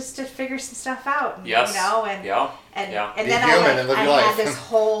agenda is just to figure some stuff out, and, Yes. you know." And Be then human and live I your life. had this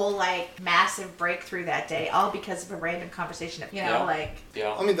whole like massive breakthrough that day, all because of a random conversation. You know, like.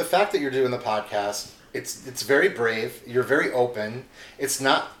 Yeah. I mean, the fact that you're doing the podcast, it's very brave. You're very open. It's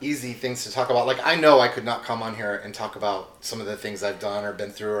not easy things to talk about. Like, I know I could not come on here and talk about some of the things I've done or been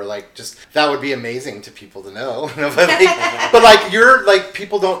through, or like just that would be amazing to people to know. but like you're like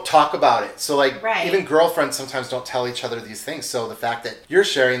people don't talk about it. So like even girlfriends sometimes don't tell each other these things. So the fact that you're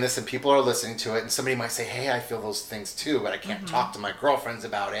sharing this and people are listening to it, and somebody might say, "Hey, I feel those things too, but I can't talk to my girlfriends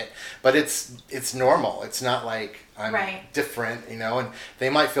about it." But it's normal. It's not like I'm different, you know, and they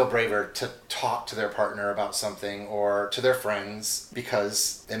might feel braver to talk to their partner about something or to their friends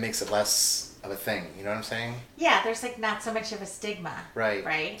because it makes it less of a thing, you know what I'm saying? Yeah, there's like not so much of a stigma.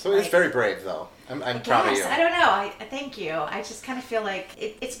 Right. So it's very brave though. I'm proud of you. I don't know. I thank you. I just kind of feel like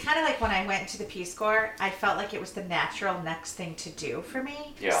it's kind of like when I went into the Peace Corps, I felt like it was the natural next thing to do for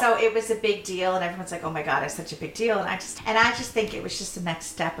me. Yeah. So it was a big deal, and everyone's like, "Oh my God, it's such a big deal," and I just think it was just the next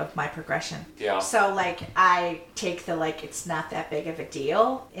step of my progression. Yeah. So like I take the like it's not that big of a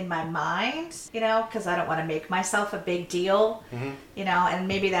deal in my mind, you know, because I don't want to make myself a big deal, you know, and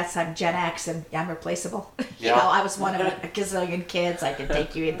maybe that's I'm Gen X and I'm replaceable. You know, I was one of a gazillion kids. I can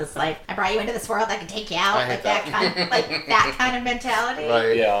take you in this life. I brought you into this world. I can take you out. Like that kind of mentality.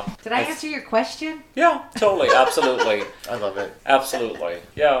 Right. Yeah. Did I answer your question? Yeah, totally. Absolutely. I love it. Absolutely.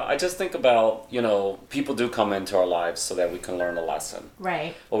 Yeah, I just think about, you know, people do come into our lives so that we can learn a lesson.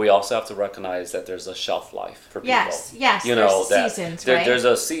 Right. But we also have to recognize that there's a shelf life for people. Yes. You know, there's seasons, right? There's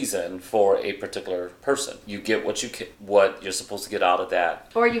a season for a particular person. You get what you're supposed to get out of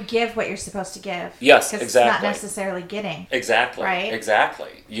that. Or you give what you're supposed to give. Yes, 'cause exactly. it's not necessarily getting. Exactly. Right? Exactly.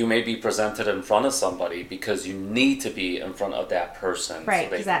 You may be presented in front of somebody because you need to be in front of that person. Right, so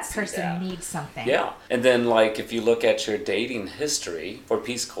they because can that see person that. needs something. Yeah. And then, like, if you look at your dating history for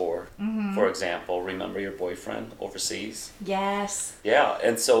Peace Corps, for example, remember your boyfriend overseas? Yes. Yeah.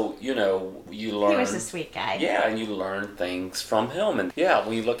 And so, you know, you learn. He was a sweet guy. Yeah, and you learn things from him. And yeah,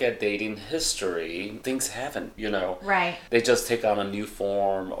 when you look at dating history, things haven't, you know. Right. They just take on a new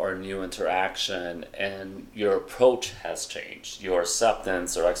form or a new interaction, and your approach has changed. Your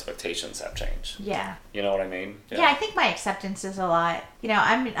acceptance or expectations have changed. Yeah. You know what I mean? Yeah, I think my acceptance is a lot. You know,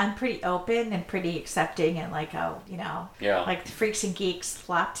 I'm pretty open and pretty accepting, and like, oh, you know, like the freaks and geeks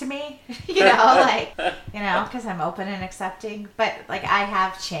flock to me. You know, like, you know, because I'm open and accepting. But like, I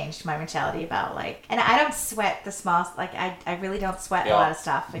have changed my mentality about like, and I don't sweat the small. Like, I really don't sweat a lot of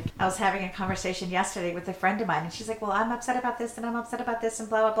stuff. Like, I was having a conversation yesterday with a friend of mine, and she's like, "Well, I'm upset about this, and I'm upset about this, and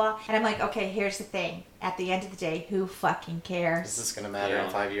blah blah blah." And I'm like, "Okay, here's the thing. At the end of the day, who fucking cares? Is this gonna matter in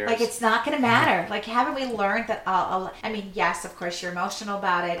 5 years? Like, it's not gonna matter. Like, haven't we learned that? I mean, yes, of course, you're emotional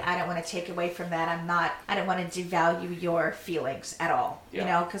about it. I don't want to take away from that. I don't want to devalue your feelings at all. You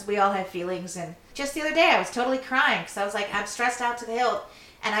know, because we all have feelings. And just the other day, I was totally crying because I was like, I'm stressed out to the hilt,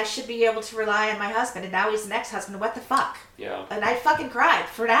 and I should be able to rely on my husband, and now he's an ex-husband. What the fuck? Yeah. And I fucking cried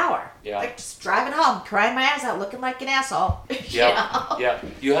for an hour. Yeah. Like, just driving home, crying my eyes out, looking like an asshole. Yeah. You know? Yeah.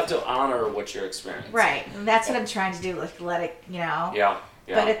 You have to honor what you're experiencing. Right. And that's what I'm trying to do. Like, let it, you know. Yeah.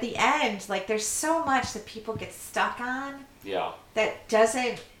 But at the end, like, there's so much that people get stuck on that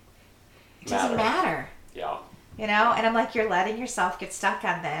doesn't matter. Yeah. You know, and I'm like, you're letting yourself get stuck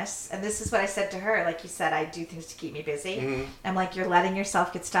on this. And this is what I said to her. Like you said, I do things to keep me busy. Mm-hmm. I'm like, you're letting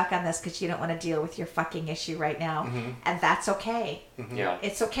yourself get stuck on this because you don't want to deal with your fucking issue right now. Mm-hmm. And that's okay. Mm-hmm. Yeah.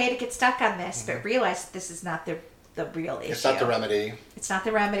 It's okay to get stuck on this, but realize that this is not the real issue. It's not the remedy. It's not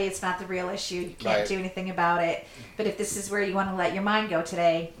the remedy. It's not the real issue. You can't do anything about it. But if this is where you want to let your mind go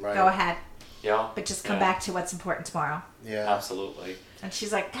today, go ahead. Yeah. But just come back to what's important tomorrow. Yeah. Absolutely. And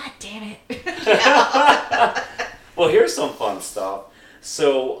she's like, God damn it. Well, here's some fun stuff.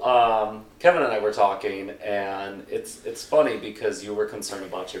 So, Kevin and I were talking, and it's funny because you were concerned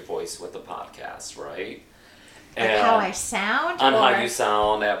about your voice with the podcast, right? Like how I sound? On how you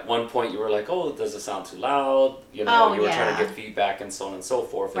sound. At one point, you were like, oh, does it sound too loud? You know, you were trying to get feedback and so on and so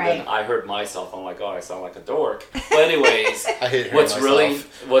forth. And then I heard myself. I'm like, oh, I sound like a dork. But anyways, I hate what's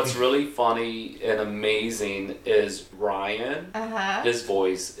myself. really funny and amazing is Ryan. His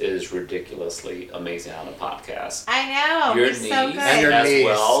voice is ridiculously amazing on a podcast. I know. Your He's niece so good. And your as niece.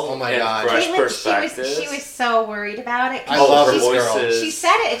 well. Oh my and God. Fresh Caitlin, perspectives. she was so worried about it. I love her voices. She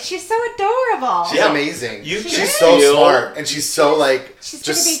said it. She's so adorable. She's amazing. She's so smart, and she's so like. She's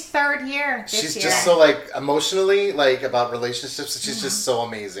just, gonna be third year this she's year. just so like emotionally like about relationships. She's just so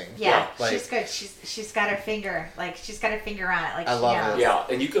amazing. Yeah, like, she's good. She's got her finger on it. Like I she love knows. it. Yeah,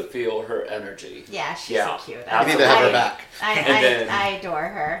 and you could feel her energy. Yeah, she's so cute. You need to have her back. I adore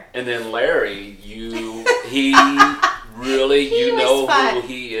her. And then Larry, he really, He was fun. who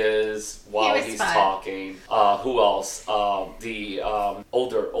he is while he's fun. talking. Who else? The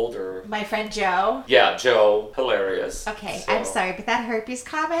older. My friend Joe. Yeah, Joe, hilarious. Okay, So- I'm sorry, but that herpes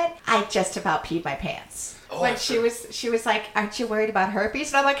comment, I just about peed my pants. When she was like, "Aren't you worried about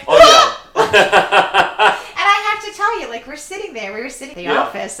herpes?" And I'm like, Oh yeah. And I have to tell you, like, we were sitting in the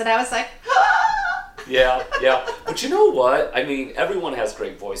office, and I was like, Yeah. But you know what? I mean, everyone has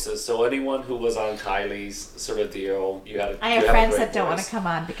great voices. So anyone who was on Kylie's sort of deal, I have friends that don't want to come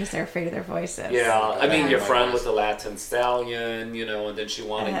on because they're afraid of their voices. Yeah, I mean, your my friend voice. with the Latin stallion, you know, and then she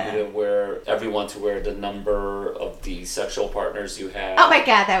wanted you to wear the number of the sexual partners you had. Oh my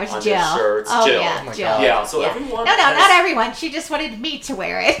God, that was on Jill. your shirts. Oh Jill. yeah, Oh my Jill. God. Yeah, so everyone. No, has- not everyone. She just wanted me to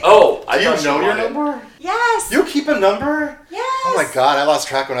wear it. Oh, I Do you thought she know your wanted- number? Yes. You keep a number? Yes. Oh my God, I lost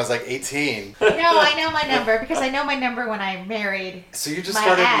track when I was like 18. No, I know my number because I know my number when I married. So you just My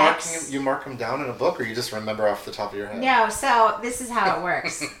started ex. you mark them down in a book, or you just remember off the top of your head? No, so this is how it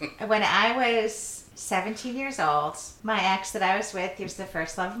works. When I was 17 years old, my ex that I was with, he was the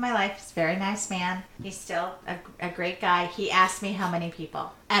first love of my life. He's a very nice man. He's still a great guy. He asked me how many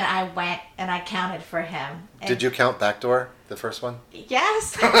people. And I went and I counted for him. And Did you count Backdoor, the first one?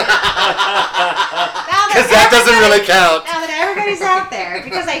 Yes. Because that doesn't really count. Now that everybody's out there,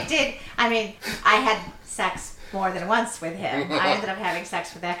 because I had sex more than once with him. I ended up having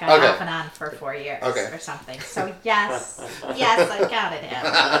sex with that guy off and on for 4 years or something. So yes, I counted him.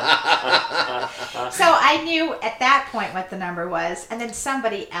 So I knew at that point what the number was, and then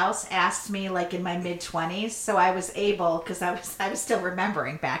somebody else asked me like in my mid-20s, so I was able, because I was still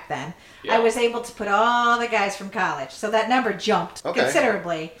remembering back then, I was able to put all the guys from college. So that number jumped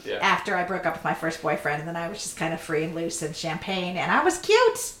considerably after I broke up with my first boyfriend, and then I was just kind of free and loose and champagne, and I was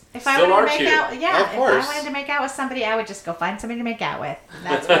cute. If I wanted to make out, if I wanted to make out with somebody, I would just go find somebody to make out with. And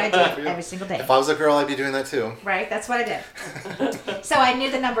that's what I did every single day. If I was a girl, I'd be doing that too. Right, that's what I did. So I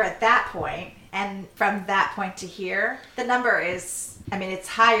knew the number at that point, and from that point to here, the number is, I mean, it's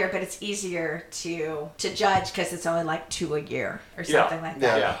higher, but it's easier to judge because it's only like 2 a year or something like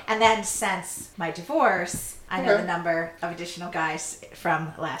that. Yeah. And then since my divorce, I know the number of additional guys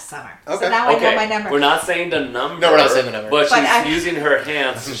from last summer. Okay. So now I know my number. We're not saying the number. No, we're not saying the number. But But she's using her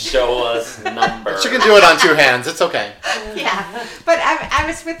hands to show us number. She can do it on 2 hands. It's okay. Yeah, but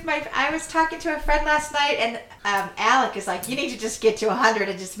I was talking to a friend last night, and Alec is like, you need to just get to 100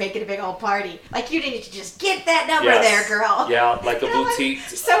 and just make it a big old party. Like, you need to just get that number there, girl. Yeah, like a You know what? boutique.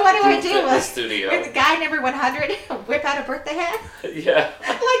 So what do I do fitness with studio. the guy number 100? Whip out a birthday hat, Yeah.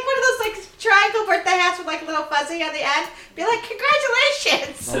 like one of those like triangle birthday hats with like a little fuzzy on the end. Be like,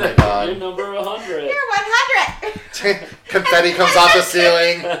 congratulations, Oh my God. You're number 100. you're 100. Confetti comes off the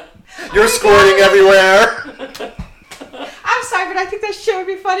ceiling. You're squirting everywhere. I'm sorry, but I think that shit would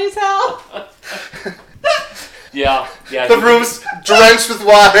be funny as hell. Yeah. The room's drenched with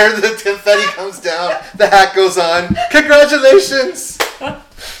water. The confetti comes down. The hat goes on. Congratulations.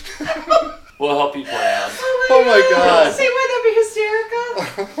 We'll help you plan. Oh my God. See, wouldn't that be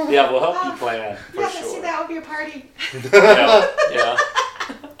hysterical? Yeah, we'll help you plan for Yeah, sure. see, that would be a party. Yeah.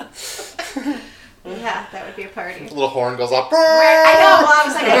 Yeah, that would be a party. The little horn goes off. Right, I know. Well, I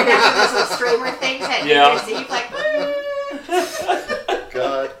was like, I remember those little streamer things at New Yeah. Year's Eve, like.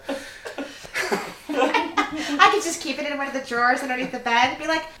 God. I could just keep it in one of the drawers underneath the bed and be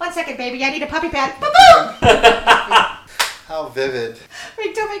like, 1 second, baby, I need a puppy pad. Boom! How vivid.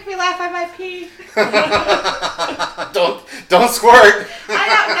 Wait, don't make me laugh. I might pee. Don't squirt. I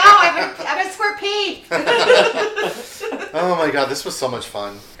don't know. I'm gonna squirt pee. Oh my God, this was so much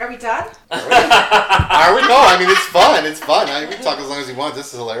fun. Are we done? Are we? No, I mean, it's fun. It's fun. We can talk as long as you want.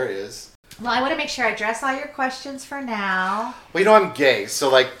 This is hilarious. Well, I want to make sure I address all your questions for now. Well, you know, I'm gay, so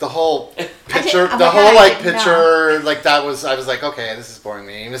like the whole picture, oh my the God, whole I like didn't picture, like that was, I was like, okay, this is boring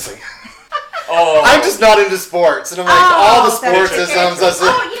me. And it's like, Oh. I'm just not into sports, and I'm like, all the sports that's systems.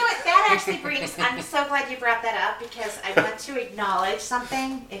 Oh, you know what? That actually brings. I'm so glad you brought that up because I want to acknowledge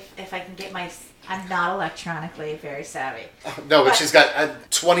something. If I can get my. I'm not electronically very savvy. No, but she's got a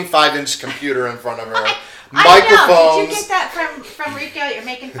 25-inch computer in front of her. I Microphones. know. Did you get that from Rico? You're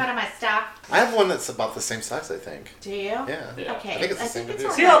making fun of my stuff. I have one that's about the same size, I think. Do you? Yeah. Yeah. Okay. I think it's the same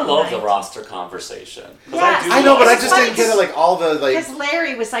producer. See, I love the roster conversation. 'Cause Yes. I know, but I It's just funny didn't get it. Like all the like. Because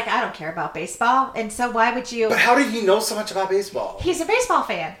Larry was like, I don't care about baseball, and so why would you? But how did he know so much about baseball? He's a baseball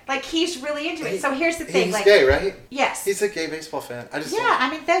fan. Like he's really into it. So here's the thing. He's like, gay, right? yes. He's a gay baseball fan. I just. Yeah, I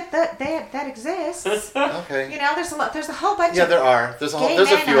mean that exists. Okay. You know, there's a whole bunch Yeah, of there are. There's a gay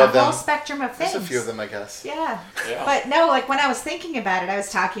there's a men few and of them. whole spectrum of things. There's a few of them, I guess. Yeah. Yeah. But no, like when I was thinking about it, I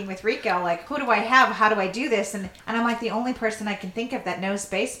was talking with Rico, like, who do I have? How do I do this? And I'm like, the only person I can think of that knows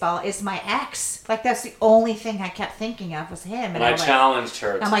baseball is my ex. Like that's the only thing I kept thinking of was him. And I I'm like, challenged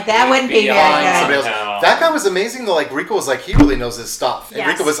her. I'm to like, that wouldn't be beyond very Somebody good. else. somehow. That guy was amazing though. Like Rico was like he really knows his stuff. And Yes.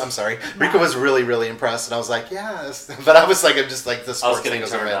 Rico was really, really impressed, and I was like, yes. But I was like, I'm just like the I was sports thing getting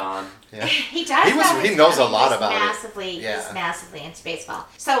was turned over. on. Yeah. He does. He was- know he his- knows a I mean, lot he's about it. massively, Yeah. He's massively into baseball.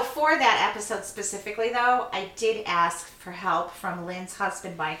 So for that episode specifically, though, I did ask for help from Lynn's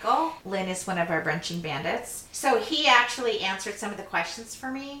husband, Michael. Lynn is one of our brunching bandits. So he actually answered some of the questions for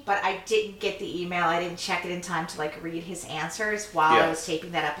me, but I didn't get the email. I didn't check it in time to like read his answers while I was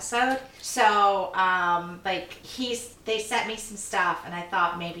taping that episode. So, they sent me some stuff, and I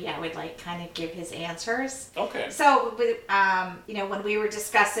thought maybe I would like kind of give his answers. Okay. So, when we were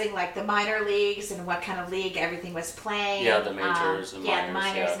discussing like the minor leagues and what kind of league everything was playing. Yeah, the majors and the minors,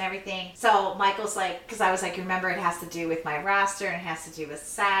 minors yeah. and everything. So Michael's like, because I was like, remember, it has to do with my roster and it has to do with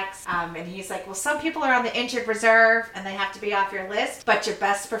sex. And he's like, well, some people are on the injured reserve and they have to be off your list, but your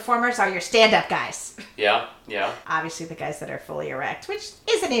best performers are your stand-up guys. Yeah, yeah. Obviously, the guys that are fully erect, which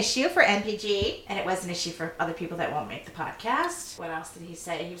is an issue for NPG, and it was an issue for other people that won't make the podcast. What else did he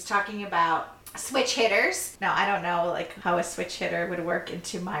say? He was talking about switch hitters. Now, I don't know like how a switch hitter would work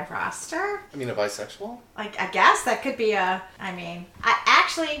into my roster. I mean, a bisexual? Like, I guess that could be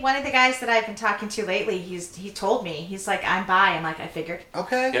one of the guys that I've been talking to lately, he told me, he's like, I'm bi. I'm like, I figured.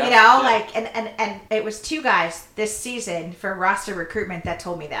 Okay. Yeah. You know, like, and it was 2 guys this season for roster recruitment that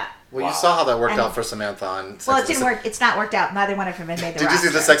told me that. Well, Wow. you saw how that worked And- out for Samantha on Sex Well, it and didn't the work. It's not worked out. Neither one of them had made the Did roster.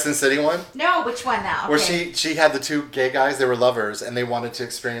 you see the Sex and the City one? No, which one now? Where Okay. she had the 2 gay guys, they were lovers, and they wanted to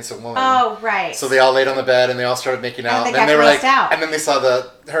experience a woman. Oh, right. So they all laid on the bed and they all started making out. And they then got they were like, grossed out. and then they saw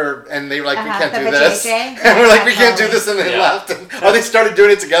her, and they were like, we Uh-huh, can't the do this. vajayjay? And we're like, we Yeah, can't do totally. this, and they Yeah. left. Or they started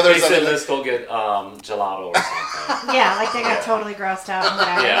doing it together. or They said, something. let's go get gelato or something. Yeah, like they got totally grossed out and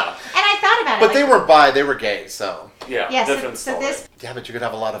whatever. Yeah. And I thought about it. But like, they weren't bi, they were gay, so. Yeah, Yeah, different so story. this, Yeah, but you could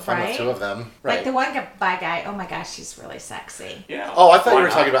have a lot of fun Right? with 2 of them. Right. like the one bi guy, oh my gosh, she's really sexy. Yeah. Oh, I thought Why you were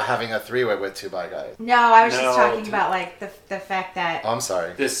not? talking about having a 3-way with 2 bi guys. No, I was No, just talking dude. about like the fact that, Oh, I'm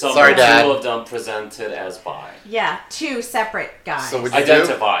sorry. This summer, Sorry, 2 Dad. of them presented as bi. yeah, 2 separate guys. So would you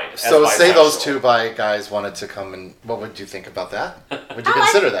Identified as So say those bisexual. 2 bi guys wanted to come and what would you think about that? Would you Oh,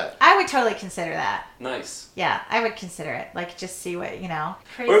 consider that? I would totally consider that. Nice. Yeah, I would consider it. Like, just see what,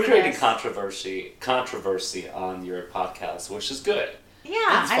 We're creating craziness. controversy on your podcast, which is good. Yeah,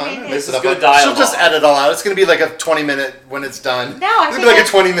 That's I fine. mean, Mix This it is up. good She'll dialogue. just edit all out. It's going to be like a 20-minute when it's done. no, I It's think going to be like a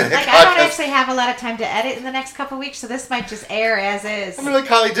that's- 20-minute like, podcast. I don't actually have a lot of time to edit in the next couple weeks, so this might just air as is. I mean, like,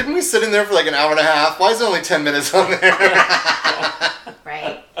 Kylie, didn't we sit in there for like an hour and a half? Why is there only 10 minutes on there?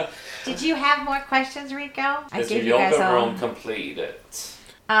 Right. Did you have more questions, Rico? I Is gave your you guys yoga all. room completed?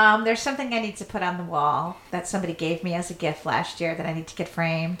 There's something I need to put on the wall that somebody gave me as a gift last year that I need to get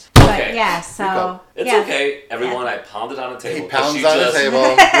framed. Okay. But yeah, so Rico. It's yeah. okay, everyone. I pounded on the table. He 'cause pounds she on the just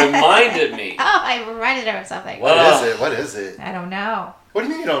table. reminded me. Oh, I reminded her of something. What? What is it? I don't know. What do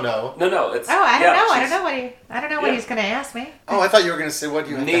you mean you don't know? No, it's. Oh, I don't yeah, know. I she's- don't know what Yeah. he's gonna ask me. Oh, I thought you were going to say, what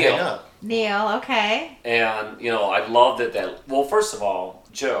do you have to Neil. hang up? Neil, okay. And I loved it that. Well, first of all,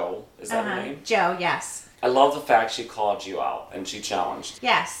 Joe is that her name? Joe, yes. I love the fact she called you out and she challenged.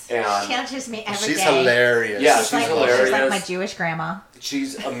 Yes. And she challenges me every day. She's hilarious. Yeah, She's hilarious. She's like my Jewish grandma.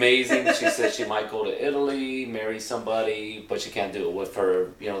 She's amazing. She said she might go to Italy, marry somebody, but she can't do it with her,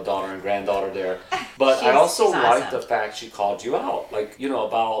 daughter and granddaughter there. But I also like awesome. the fact she called you out. Like,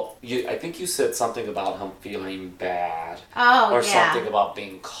 about you. I think you said something about him feeling bad. Oh, or yeah. something about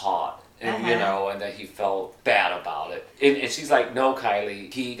being caught. And, and that he felt bad about it. And she's like, no,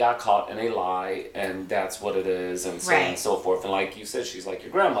 Kylie, he got caught in a lie, and that's what it is, and so on and so forth. And like you said, she's like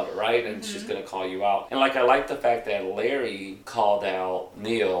your grandmother, right? And she's going to call you out. And like, I like the fact that Larry called out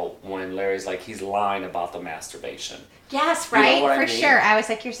Neil when Larry's like, he's lying about the masturbation. Yes, right? You know what For I mean? sure. I was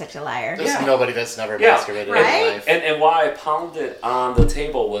like, you're such a liar. There's nobody that's never masturbated in right? their life. And why I pounded on the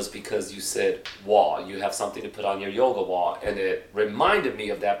table was because you said wall. You have something to put on your yoga wall. And it reminded me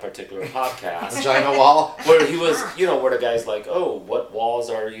of that particular podcast. Vagina wall. Where he was, where the guy's like, oh, what walls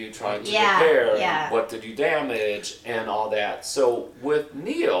are you trying to repair? Yeah. And what did you damage? And all that. So with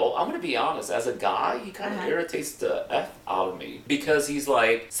Neil, I'm going to be honest, as a guy, he kind of irritates the F out of me. Because he's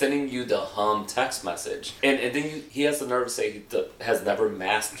like sending you the text message. And then he has the nerve to say he has never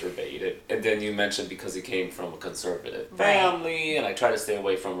masturbated. And then you mentioned because he came from a conservative family. And I try to stay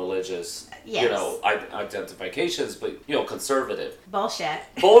away from religious, identifications. But, conservative. Bullshit.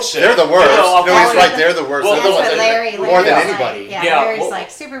 They're the worst. He's right. They're the worst. Well, they're the ones Larry, more than like, anybody. Larry's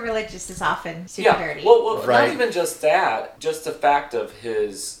like super religious is often super dirty. Well, not even just that. Just the fact of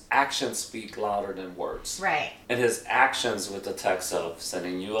his actions speak louder than words. Right. And his actions with the text of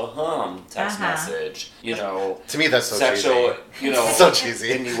sending you a text message, To me, that's so sexual, cheesy. So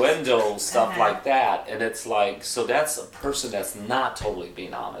cheesy. innuendo, stuff like that. And it's like, so that's a person that's not totally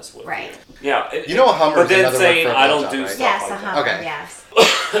being honest with you. Yeah. A hummer but is then another saying, word for a I don't blowjob, do right? stuff Yes, like a that. hummer, Okay. yes.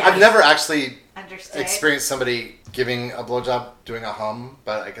 I've never actually Understood. experienced somebody giving a blowjob doing a hum,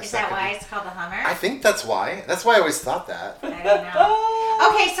 but I guess Is that could why be... it's called a hummer? I think that's why. That's why I always thought that. I don't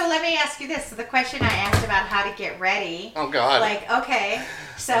know. Okay, so let me ask you this. So the question I asked about how to get ready. Oh, God.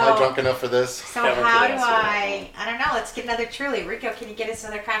 So Am I drunk enough for this? So how do I don't know, let's get another Truly. Rico, can you get us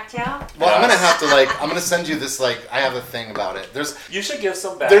another cocktail? Well, I'm going to have to, I'm going to send you this, I have a thing about it. You should give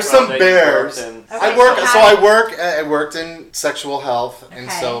some background. There's some that you bears. worked in. I worked in sexual health, and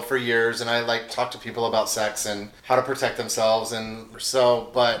so for years, and I talk to people about sex and how to protect themselves, and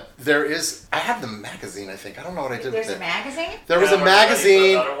so, but I have the magazine, I think. I don't know what I did with it. There's a magazine? There was a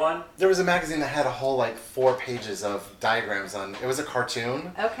magazine. Another one? There was a magazine that had a whole 4 pages of diagrams on. It was a cartoon.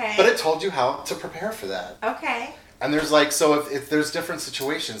 Okay. But it told you how to prepare for that. Okay. And there's so if there's different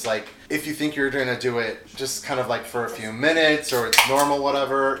situations, if you think you're going to do it just kind of for a few minutes or it's normal,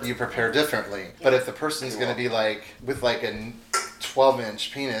 whatever, you prepare differently. But if the person's going to be with a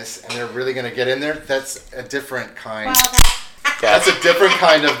 12-inch penis and they're really going to get in there, that's a different kind. Well, That's a different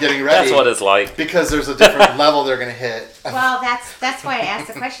kind of getting ready. That's what it's like. Because there's a different level they're going to hit. well, that's why I asked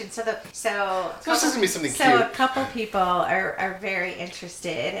the question. So this is going to be something cute. So a couple people are very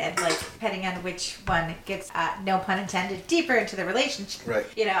interested, and depending on which one gets, no pun intended, deeper into the relationship. Right.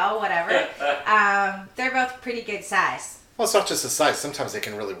 Whatever. They're both pretty good size. Well, it's not just the size. Sometimes they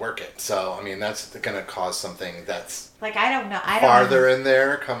can really work it. So, that's going to cause something that's I don't know. farther in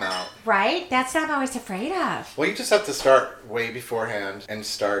there come out. Right? That's what I'm always afraid of. Well, you just have to start way beforehand and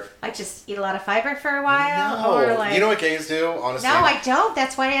start. Just eat a lot of fiber for a while? No. Or you know what gays do, honestly? No, I don't.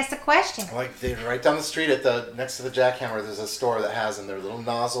 That's why I asked the question. They right down the street next to the Jackhammer, there's a store that has them. They're little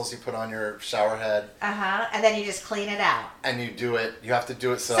nozzles you put on your shower head. And then you just clean it out. And you do it. You have to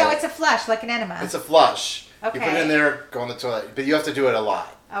do it so. So it's a flush, like an enema. It's a flush. Okay. You put it in there, go on the toilet. But you have to do it a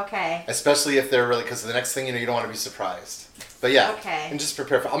lot. Okay. Especially if they're really, because the next thing you don't want to be surprised. But yeah. Okay. And just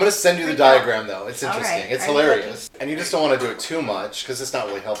prepare for. I'm going to send you the diagram though. It's interesting. Right. It's hilarious. And you just don't want to do it too much because it's not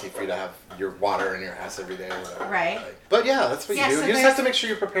really healthy for you to have your water in your ass every day or whatever. Right. But yeah, that's what you do. So You just have to make sure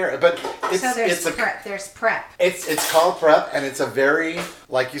you prepare it. But there's prep. There's prep. It's called prep, and it's a very,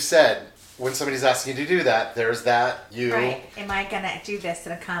 like you said, when somebody's asking you to do that, there's that Right. Am I gonna do this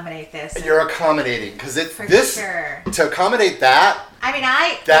and accommodate this? You're accommodating because it's For this sure. to accommodate that.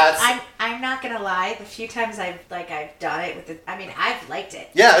 I'm not gonna lie. The few times I've done it I've liked it.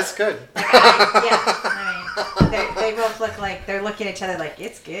 Yeah, it's good. They both look like they're looking at each other like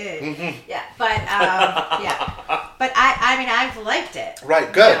it's good. Mm-hmm. Yeah, but But I mean, I've liked it.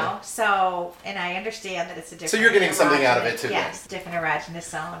 Right, good. So, and I understand that it's a different. So you're getting something out of it too. Yes, different erogenous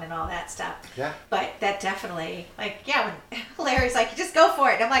zone and all that stuff. Yeah. But that definitely, like, when Larry's like, just go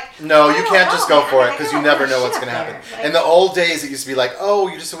for it. And I'm like, no, you can't just go for it because you never know what's going to happen. Like, in the old days, it used to be like, oh,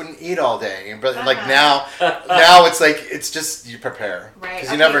 you just wouldn't eat all day. But like now it's like, it's just, you prepare. Right.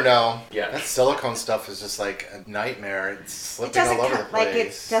 Because you never know. Yeah. That silicone stuff is just like a nightmare. It's slipping all over the place. Like,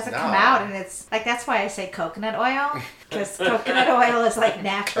 it doesn't come out, and it's, like, that's why I say coconut oil. Because coconut oil is like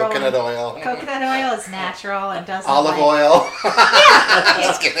natural. Coconut oil is natural and doesn't. Olive oil. Yeah,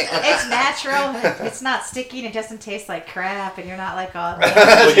 just kidding. It's natural. It's not sticky and it doesn't taste like crap. And you're not like all. But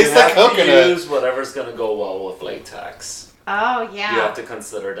you Tastes have like to coconut. use whatever's going to go well with latex. Oh yeah. You have to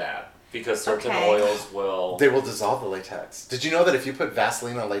consider that because certain oils will. They will dissolve the latex. Did you know that if you put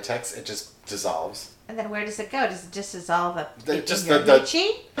Vaseline on latex, it just dissolves? And then where does it go? Does it just dissolve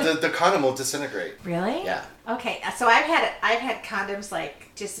the condom will disintegrate. Really? Yeah. Okay, so I've had condoms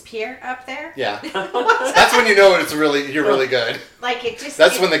like disappear up there. Yeah. That's when you know you're really good. Like it just.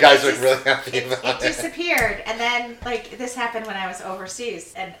 That's when the guys are really happy about it. It disappeared, and then like this happened when I was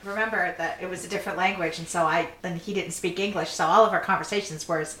overseas, and remember that it was a different language, and so and he didn't speak English, so all of our conversations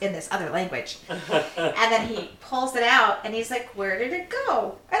were in this other language. And then he pulls it out, and he's like, "Where did it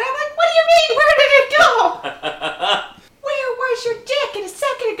go?" And I'm like, "What do you mean? Where did it go?" Where was your dick a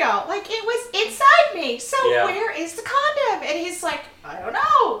second ago? Like, it was inside me. So where is the condom? And he's like, I don't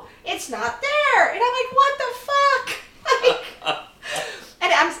know. It's not there. And I'm like, what the fuck?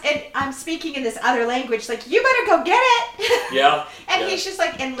 And I'm speaking in this other language, like, you better go get it. Yeah. And he's just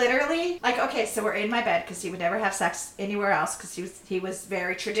like, and literally, like, okay, so we're in my bed because he would never have sex anywhere else because he was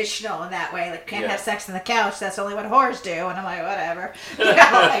very traditional in that way. Like, can't have sex on the couch. That's only what whores do. And I'm like, whatever.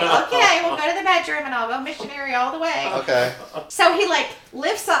 Like, okay, we'll go to the bedroom and I'll go missionary all the way. Okay. So he like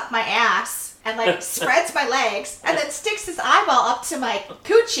lifts up my ass and like spreads my legs and then sticks his eyeball up to my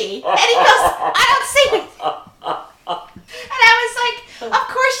coochie and he goes, I don't see it. And I was like, of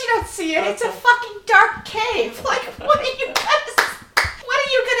course you don't see it. It's a fucking dark cave. Like, what are you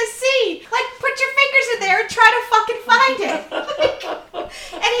gonna see? Like, put your fingers in there and try to fucking find it.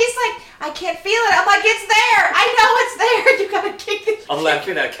 And he's like, I can't feel it. I'm like, it's there. I know it's there. You gotta kick the. I'm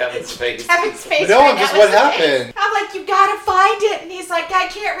laughing at Kevin's face. No, just what happened? I'm like, you gotta find it. And he's like, I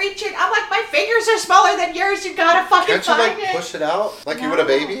can't reach it. I'm like, my fingers are smaller than yours. You gotta fucking find it. Can't you, like, it. push it out? Like you would a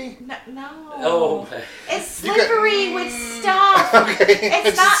baby? No. Oh, man. It's slippery with stuff. Okay.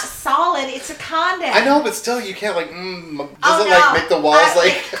 It's not solid. It's a condom. I know, but still, you can't, like, does it, like, make the walls,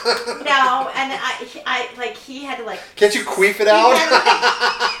 like... No, and I like, he had to, like... Can't you queef it out?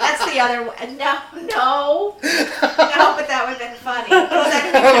 That's the other one. No, but that would have been funny.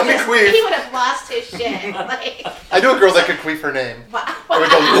 He would have lost his shit. Like, I knew a girl that could queef her name. Wow. I would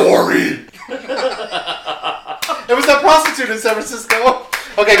go, Lori! It was that prostitute in San Francisco.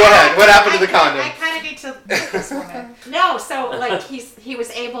 Okay, go ahead. What happened to the condom? I kind of need to look this woman. No, so like he was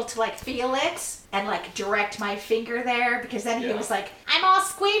able to like feel it and like direct my finger there because then he was like, I'm all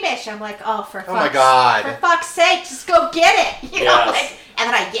squeamish. I'm like, oh, for fuck's sake, just go get it. You know, like, and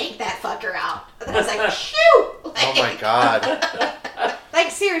then I yanked that fucker out. And then I was like, shoot! Like, oh my god.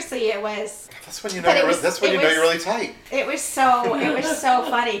 Like seriously, it was. That's when you know you're really tight. It was so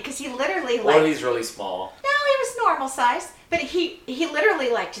funny because he literally like. Or he's really small. No, he was normal size, but he literally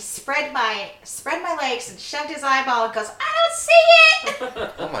like just spread my legs and shoved his eyeball and goes, I don't see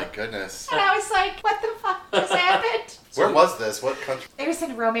it. Oh my goodness. And I was like, what the fuck just happened? Where was this? What country? It was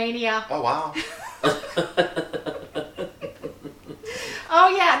in Romania. Oh wow. Oh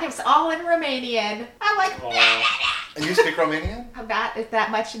yeah, and it was all in Romanian. I'm like, and you speak Romanian? I'm not that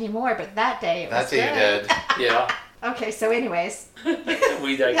much anymore, but that day it was good. That day you did. Yeah. Okay, so anyways.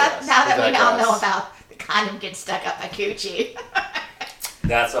 We digress. Now that we all know about the condom getting stuck up my coochie.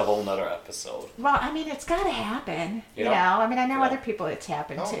 That's a whole nother episode. Well, I mean, it's got to happen. Yeah. You know, I mean, I know other people it's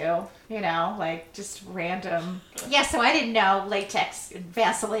happened to. You know, like just random. Yeah, so I didn't know latex and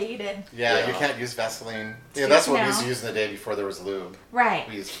Vaseline and. Yeah, you can't use Vaseline. Yeah, that's what we used to use in the day before there was lube. Right.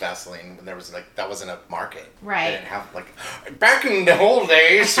 We used Vaseline when there was like that wasn't a market. Right. They didn't have like back in the old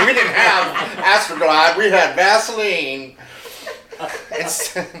days we didn't have Astroglide. We had Vaseline.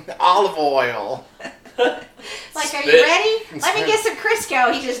 It's olive oil. Like, are you ready? Let me get some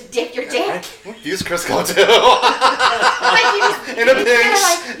Crisco. You just dip your dick. Use Crisco too. In a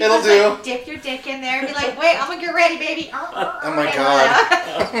pinch, it'll do. Like, dip your dick in there and be like, wait, I'm gonna get ready, baby. Oh my god.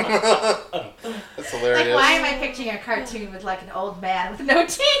 That's That's hilarious. Like, why am I picturing a cartoon with like an old man with no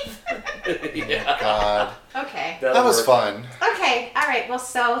teeth? Yeah. God. Okay. That was fun. Okay. All right. Well,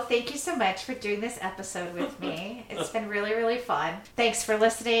 so thank you so much for doing this episode with me. It's been really, really fun. Thanks for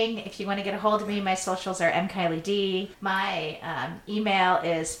listening. If you want to get a hold of me, my socials are mkyled. My email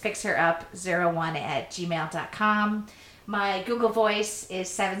is fixherup01@gmail.com. My Google Voice is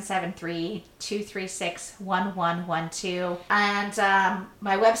 773-236-1112. And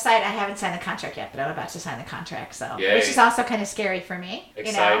my website, I haven't signed the contract yet, but I'm about to sign the contract. So, Yay. Which is also kind of scary for me.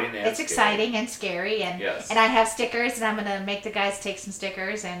 Exciting and It's scary. exciting and scary. And Yes. and I have stickers, and I'm going to make the guys take some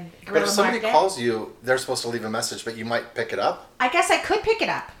stickers and But guerrilla if somebody market. calls you, they're supposed to leave a message, but you might pick it up. I guess I could pick it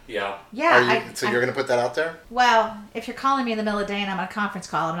up. Yeah. Yeah. So you're going to put that out there? Well, if you're calling me in the middle of the day and I'm on a conference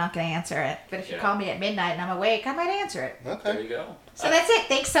call, I'm not going to answer it. But if you Yeah. call me at midnight and I'm awake, I might answer it. There Okay. you go. So that's it.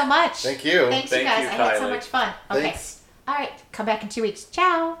 Thanks so much. Thank you. Thanks, Thank you guys. you, I had so Kylie. much fun. Okay. Thanks. All right. Come back in 2 weeks.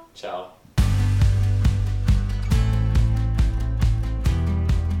 Ciao. Ciao.